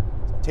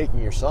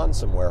taking your son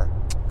somewhere,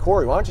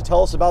 Corey, why don't you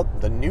tell us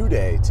about the New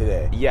Day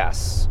today?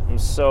 Yes.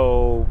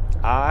 So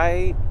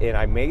I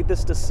made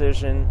this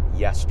decision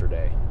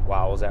yesterday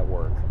while I was at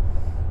work.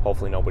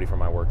 Hopefully nobody from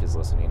my work is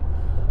listening.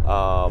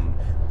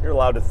 You're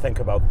allowed to think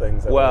about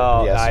things.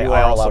 Well, yes,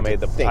 I also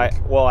made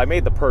I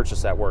made the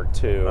purchase at work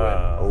too.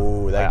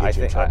 That gets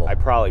you in trouble. I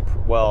probably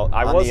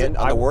I wasn't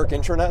on the work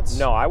intranets.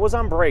 No, I was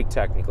on break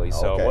technically,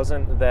 so okay. It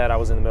wasn't that I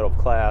was in the middle of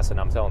class and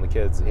I'm telling the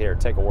kids, here,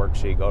 take a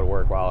worksheet, go to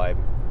work while I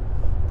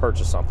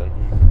purchase something.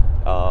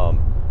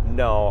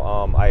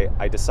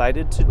 I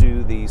decided to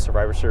do the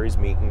Survivor Series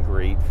meet and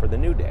greet for the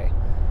New Day.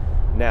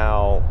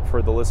 Now,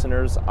 for the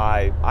listeners,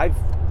 I've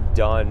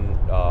done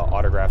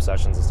autograph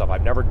sessions and stuff.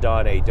 I've never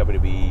done a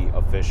WWE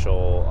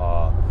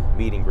official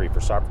meet and greet for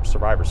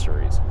Survivor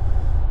Series.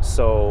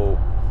 So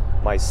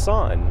my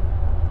son,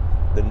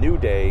 the New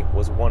Day,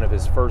 was one of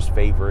his first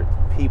favorite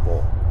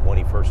people when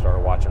he first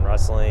started watching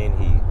wrestling.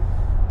 He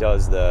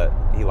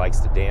likes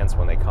to dance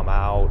when they come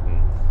out,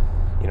 and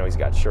he's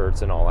got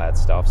shirts and all that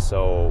stuff.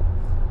 So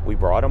we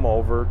brought him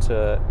over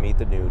to meet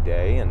the New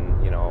Day and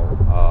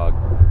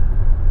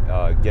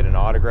get an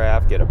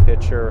autograph, get a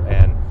picture,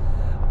 and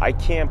I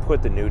can't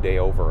put the New Day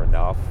over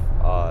enough.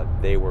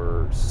 They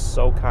were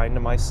so kind to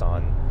my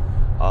son.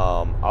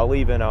 I'll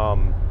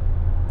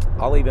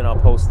I'll even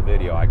post the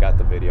video. I got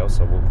the video,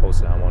 so we'll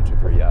post it on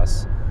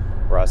 123yes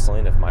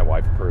Wrestling if my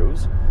wife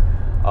approves.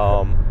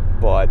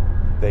 But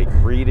they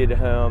greeted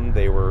him.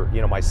 They were,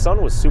 my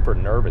son was super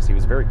nervous. He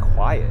was very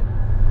quiet.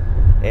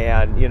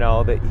 And,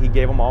 that he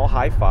gave them all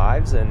high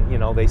fives, and,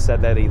 they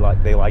said that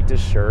they liked his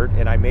shirt,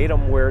 and I made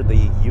him wear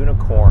the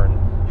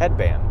unicorn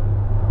headband.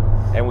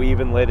 And we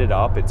even lit it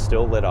up. It's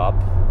still lit up.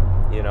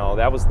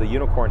 That was the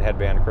unicorn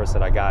headband, Chris,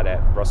 that I got at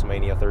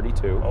WrestleMania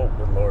 32. Oh,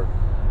 good Lord.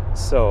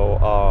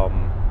 So,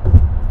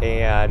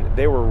 and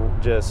they were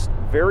just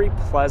very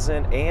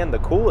pleasant, and the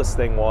coolest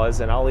thing was,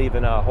 and I'll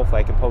even,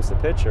 hopefully I can post a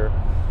picture,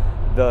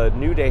 the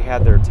New Day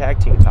had their tag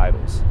team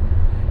titles,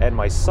 and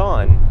my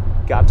son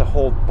got to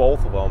hold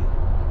both of them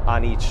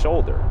on each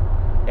shoulder.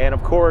 And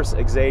of course,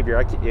 Xavier,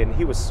 and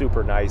he was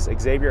super nice,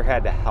 Xavier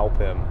had to help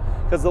him,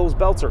 because those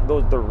belts are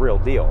the real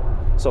deal,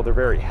 so they're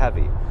very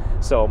heavy.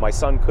 So my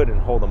son couldn't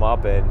hold them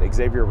up, and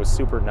Xavier was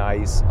super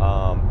nice,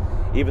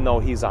 even though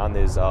he's on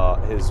his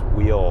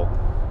wheel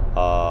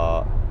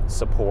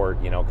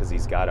support, because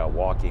he's got a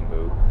walking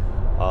boot.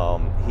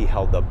 He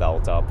held the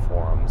belt up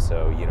for him,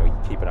 so you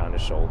keep it on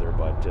his shoulder.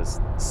 But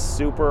just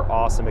super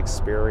awesome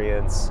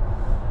experience.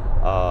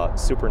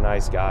 Super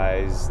nice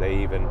guys. They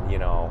even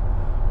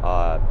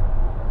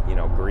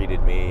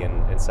greeted me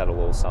and said a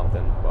little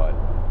something. But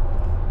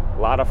a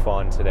lot of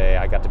fun today.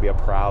 I got to be a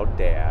proud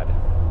dad.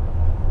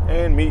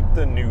 And meet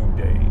the New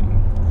Day.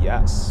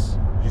 Yes.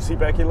 Did you see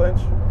Becky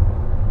Lynch?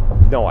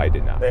 No, I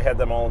did not. They had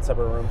them all in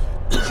separate rooms.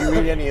 Did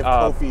you eat any of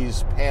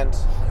Kofi's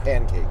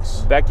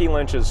pancakes? Becky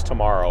Lynch is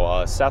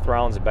tomorrow. Seth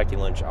Rollins and Becky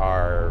Lynch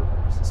are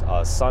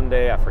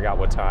Sunday. I forgot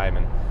what time.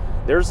 And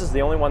theirs is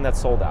the only one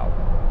that's sold out.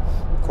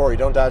 Corey,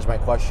 don't dodge my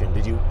question.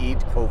 Did you eat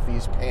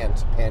Kofi's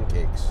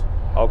pancakes?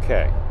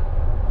 Okay.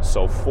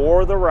 So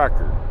for the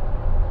record,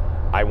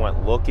 I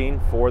went looking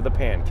for the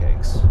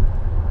pancakes.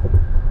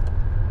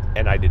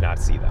 And I did not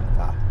see them.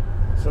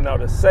 So now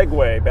to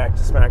segue back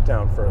to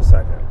SmackDown for a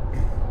second.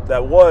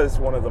 That was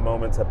one of the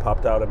moments that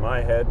popped out in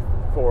my head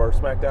for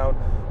SmackDown,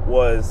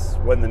 was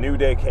when the New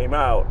Day came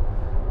out.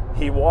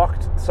 He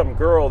walked some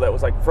girl that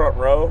was like front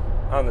row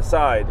on the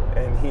side,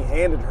 and he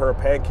handed her a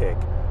pancake.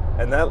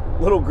 And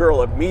that little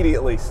girl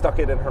immediately stuck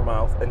it in her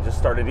mouth and just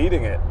started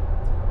eating it.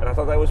 And I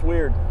thought that was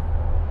weird.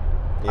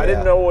 Yeah. I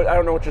don't know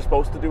what you're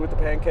supposed to do with the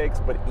pancakes,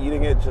 but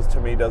eating it just to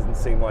me doesn't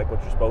seem like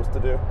what you're supposed to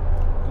do.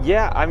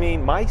 Yeah, I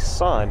mean, my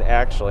son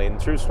actually, and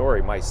true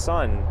story, my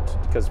son,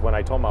 because when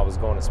I told him I was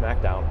going to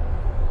SmackDown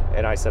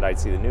and I said I'd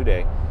see the New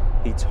Day,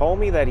 he told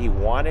me that he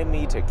wanted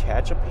me to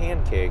catch a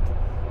pancake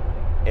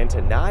and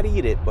to not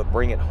eat it, but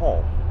bring it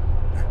home.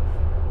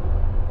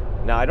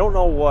 Now, I don't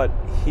know what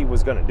he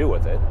was going to do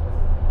with it.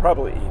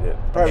 Probably eat it.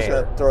 Probably just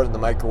gonna throw it in the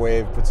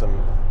microwave, put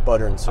some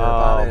butter and syrup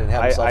on it, and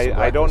have himself some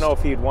breakfast. I don't know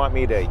if he'd want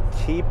me to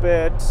keep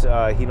it.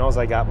 He knows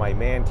I got my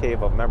man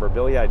cave of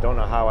memorabilia. I don't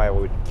know how I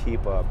would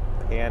keep a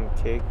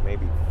pancake,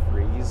 maybe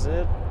freeze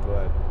it,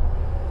 but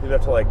you'd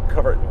have to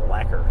cover it in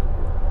lacquer.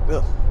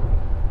 Ugh.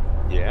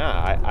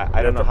 Yeah,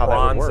 I don't know how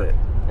that would work. It.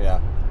 Yeah.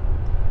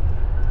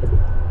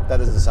 That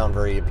doesn't sound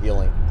very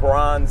appealing.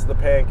 Bronze the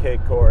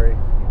pancake, Corey.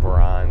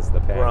 Bronze the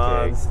pancake.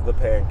 Bronze the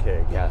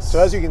pancake. Yes. So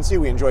as you can see,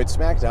 we enjoyed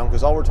SmackDown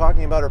because all we're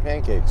talking about are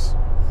pancakes.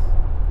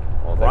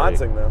 Well,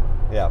 bronzing them.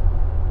 Yeah.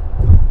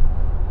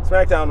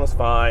 SmackDown was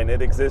fine.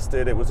 It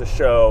existed. It was a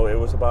show. It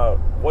was about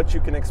what you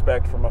can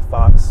expect from a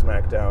Fox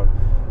SmackDown.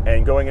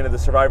 And going into the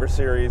Survivor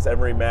Series,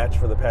 every match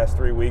for the past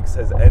 3 weeks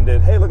has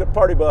ended. Hey, look at the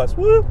party bus.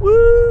 Woo,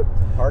 woo.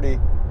 Party.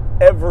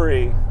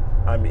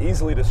 I'm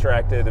easily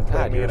distracted and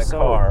putting me in a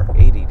car.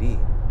 ADD.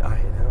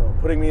 I know.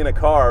 Putting me in a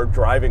car,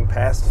 driving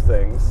past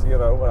things. I don't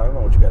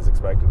know what you guys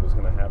expected was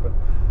going to happen.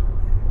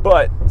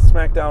 But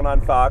SmackDown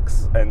on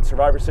Fox and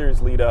Survivor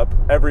Series lead up,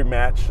 every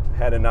match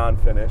had a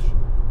non-finish.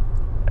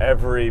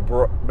 Every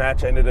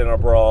match ended in a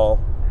brawl.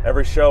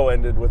 Every show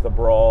ended with a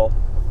brawl.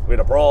 We had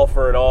a brawl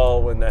for it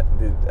all when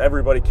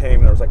everybody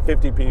came. There was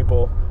 50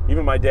 people.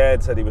 Even my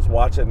dad said he was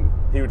watching.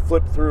 He would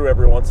flip through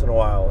every once in a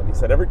while. And he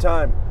said every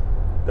time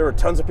there were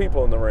tons of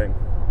people in the ring.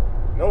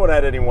 No one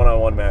had any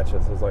one-on-one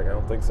matches. I was like, I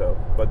don't think so.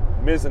 But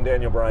Miz and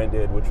Daniel Bryan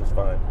did, which was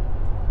fine.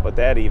 But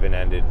that even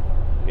ended,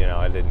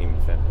 I didn't even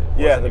finish.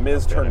 Yeah, the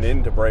Miz turned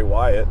into Bray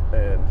Wyatt.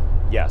 And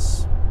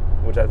yes.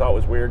 Which I thought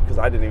was weird because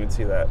I didn't even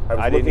see that. I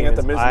was looking at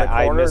the Miz in the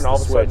corner and all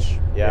of a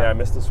sudden, I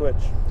missed the switch.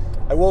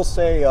 I will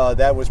say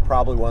that was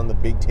probably one of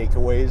the big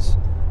takeaways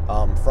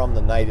from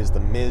the night is the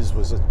Miz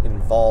was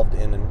involved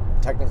in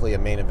technically a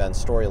main event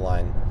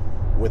storyline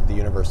with the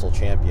Universal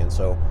Champion.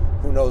 So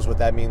who knows what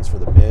that means for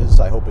the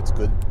Miz. I hope it's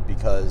good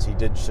because he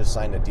did just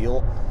sign a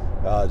deal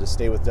to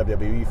stay with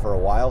WWE for a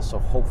while. So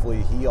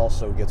hopefully he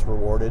also gets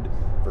rewarded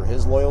for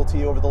his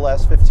loyalty over the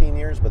last 15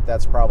 years. But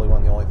that's probably one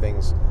of the only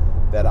things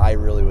that I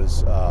really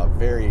was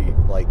very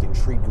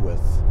intrigued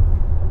with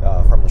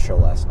from the show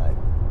last night.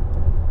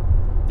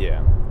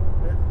 Yeah.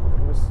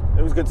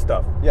 It was good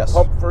stuff. Yes.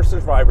 Pump for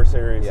Survivor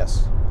Series.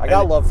 Yes. I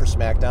got love for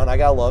SmackDown. I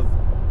got love.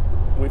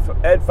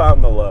 Ed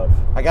found the love.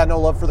 I got no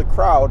love for the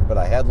crowd, but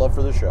I had love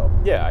for the show.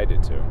 Yeah, I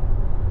did too.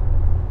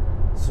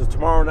 So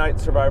tomorrow night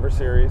Survivor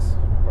Series,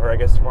 or I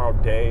guess tomorrow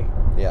day,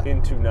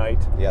 into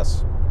night.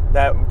 Yes.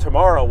 That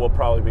tomorrow we'll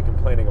probably be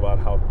complaining about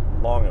how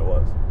long it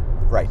was.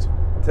 Right.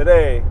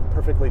 Today,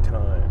 perfectly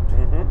timed.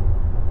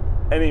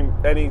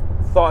 Mm-hmm. Any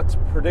thoughts,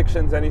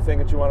 predictions, anything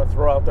that you want to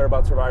throw out there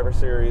about Survivor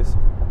Series?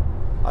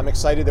 I'm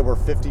excited that we're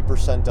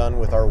 50% done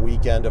with our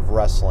weekend of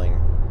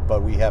wrestling,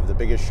 but we have the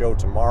biggest show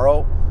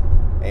tomorrow,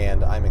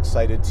 and I'm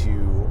excited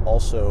to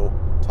also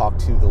talk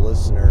to the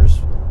listeners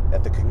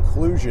at the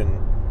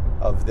conclusion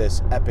of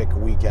this epic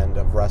weekend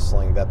of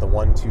wrestling that the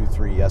 1, 2,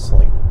 3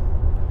 Yesling.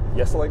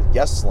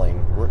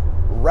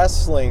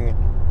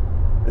 Wrestling.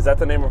 Is that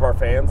the name of our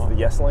fans? The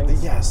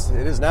Yeslings? Yes,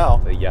 it is now.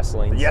 The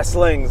Yeslings. The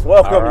Yeslings.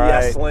 Welcome, All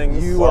right.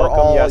 Yeslings. You Welcome, are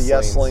all Yeslings.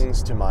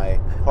 Yeslings to my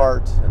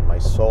heart and my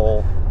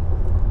soul,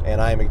 and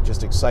I'm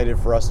just excited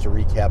for us to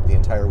recap the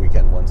entire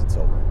weekend once it's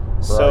over.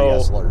 For our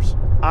Yeslers.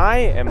 I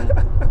am,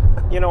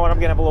 you know what, I'm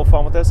going to have a little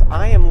fun with this.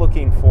 I am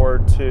looking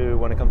forward to,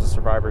 when it comes to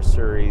Survivor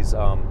Series,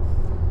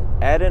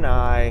 Ed and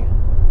I,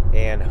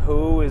 and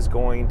who is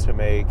going to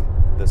make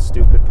the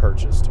stupid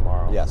purchase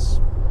tomorrow.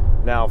 Yes.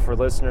 Now, for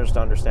listeners to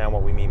understand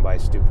what we mean by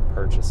stupid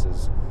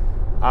purchases,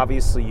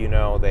 obviously, you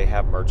know, they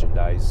have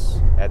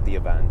merchandise at the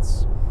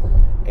events,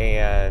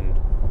 and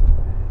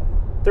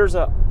there's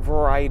a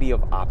variety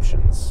of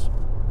options,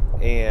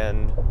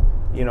 and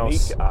you know,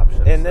 unique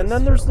options. and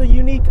then there's the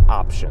unique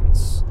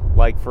options.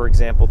 Like, for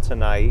example,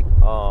 tonight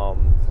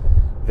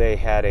they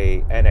had a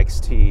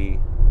NXT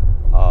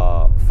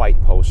fight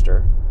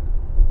poster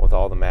with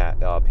all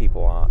the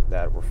people on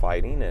that were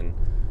fighting, and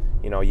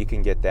you know, you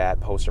can get that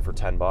poster for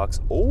 $10,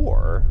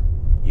 or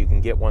you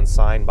can get one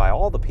signed by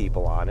all the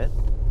people on it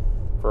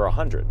for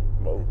 $100.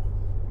 Whoa.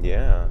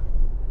 Yeah,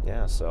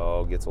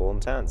 so it gets a little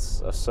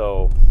intense.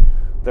 So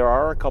there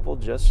are a couple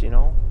just, you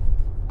know,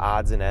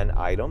 odds and end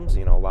items,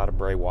 you know, a lot of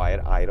Bray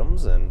Wyatt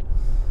items, and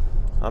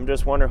I'm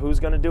just wondering who's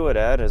going to do it,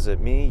 Ed. Is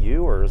it me,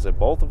 you, or is it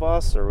both of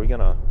us? Or are we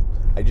going to...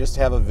 I just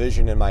have a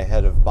vision in my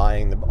head of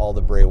buying all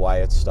the Bray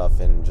Wyatt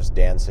stuff and just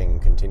dancing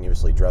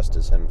continuously dressed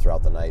as him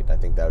throughout the night. I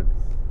think that would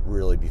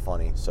really be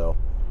funny, so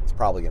it's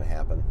probably going to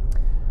happen.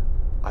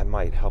 I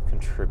might help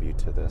contribute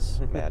to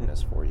this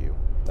madness for you.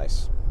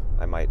 Nice.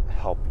 I might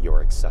help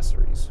your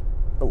accessories.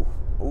 Ooh,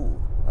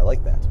 I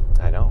like that.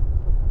 I know.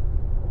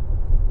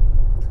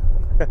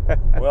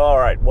 Well, all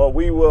right. Well,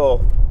 we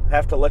will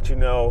have to let you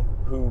know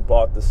who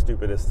bought the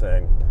stupidest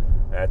thing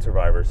at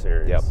Survivor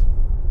Series. Yep.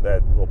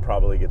 That will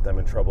probably get them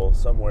in trouble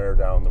somewhere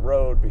down the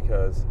road,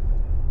 because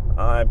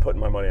I'm putting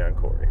my money on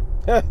Corey.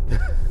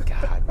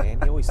 God,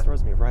 man, he always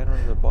throws me right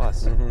under the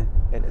bus. And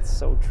it's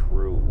so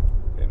true.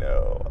 I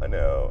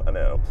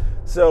know.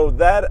 So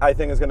that, I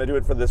think, is going to do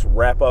it for this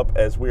wrap-up,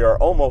 as we are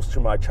almost to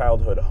my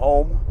childhood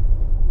home.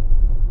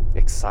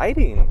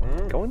 Exciting.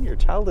 Going to your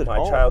childhood My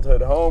home.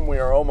 childhood home. We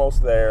are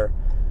almost there.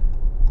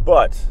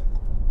 But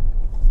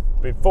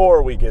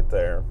before we get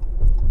there,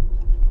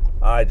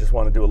 I just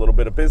want to do a little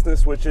bit of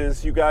business, which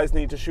is you guys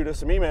need to shoot us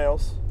some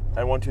emails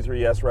at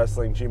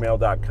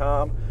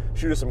 123yeswrestling@gmail.com.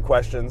 Shoot us some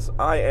questions.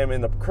 I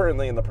am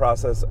currently in the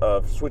process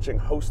of switching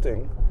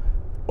hosting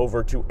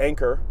over to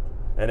Anchor,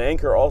 and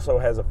Anchor also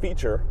has a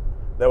feature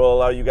that will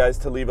allow you guys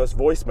to leave us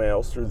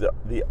voicemails through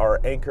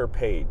our Anchor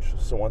page.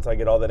 So once I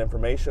get all that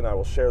information, I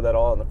will share that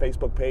all on the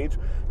Facebook page.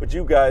 But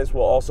you guys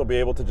will also be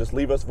able to just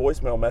leave us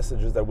voicemail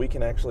messages that we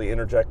can actually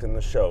interject in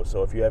the show.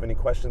 So if you have any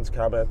questions,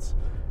 comments,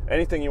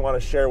 anything you want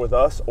to share with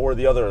us or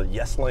the other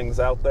Yeslings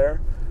out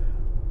there,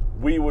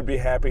 we would be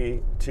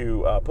happy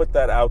to put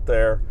that out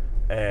there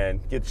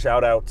and get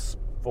shout outs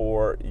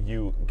for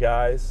you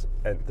guys.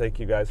 And thank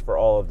you guys for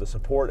all of the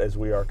support as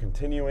we are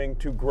continuing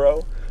to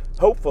grow.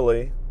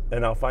 Hopefully,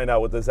 and I'll find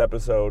out with this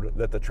episode,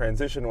 that the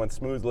transition went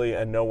smoothly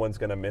and no one's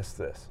going to miss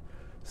this.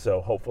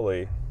 So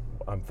hopefully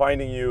I'm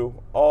finding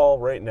you all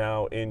right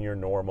now in your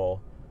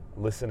normal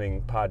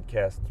listening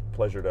podcast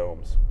pleasure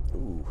domes.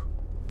 Ooh.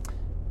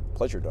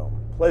 Pleasure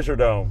Dome. Pleasure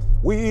dome.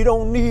 We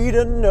don't need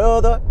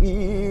another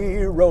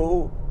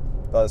hero.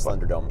 Oh, that's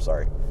Thunderdome,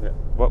 sorry. Yeah.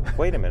 Well,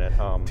 wait a minute.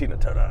 Tina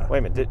Turner. Wait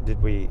a minute. Did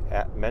we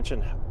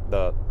mention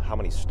how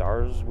many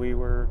stars we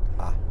were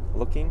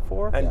looking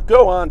for? And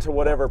go on to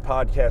whatever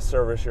podcast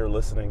service you're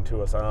listening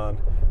to us on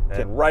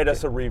and write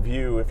us a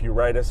review. If you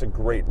write us a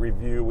great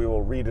review, we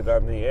will read it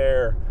on the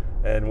air,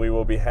 and we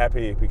will be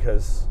happy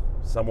because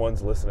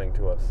someone's listening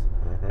to us.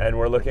 Mm-hmm. And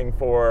we're looking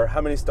for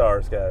how many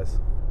stars, guys?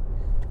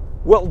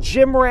 Well,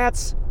 Jim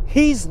Rats,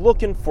 he's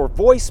looking for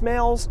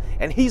voicemails,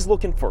 and he's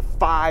looking for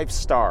 5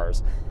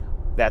 stars.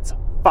 That's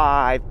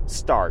 5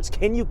 stars.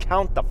 Can you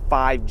count the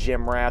 5,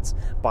 Jim Rats?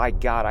 By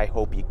God, I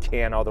hope you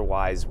can.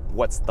 Otherwise,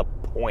 what's the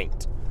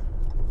point?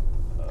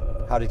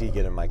 How did he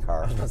get in my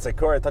car? I was going to say,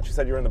 Corey, I thought you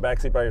said you were in the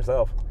backseat by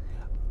yourself.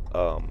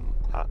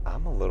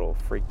 I'm a little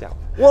freaked out.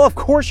 Well, of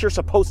course you're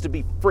supposed to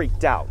be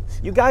freaked out.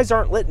 You guys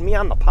aren't letting me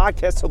on the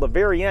podcast till the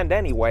very end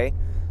anyway.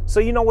 So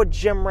you know what,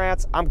 Jim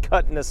Rats? I'm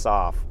cutting this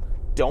off.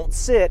 Don't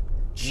sit,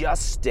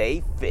 just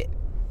stay fit.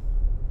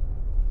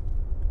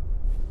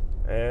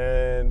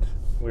 And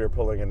we are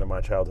pulling into my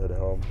childhood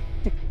home.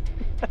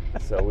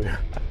 So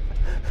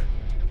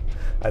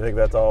I think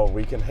that's all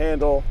we can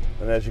handle.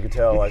 And as you can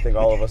tell, I think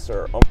all of us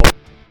are almost...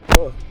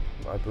 Oh,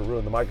 I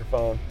ruined the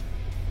microphone.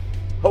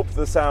 Hope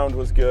the sound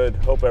was good.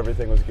 Hope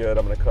everything was good.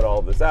 I'm going to cut all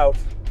of this out.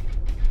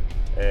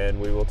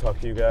 And we will talk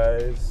to you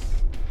guys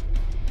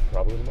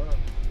probably tomorrow.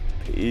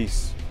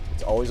 Peace.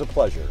 It's always a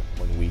pleasure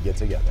when we get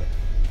together.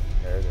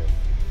 There it is.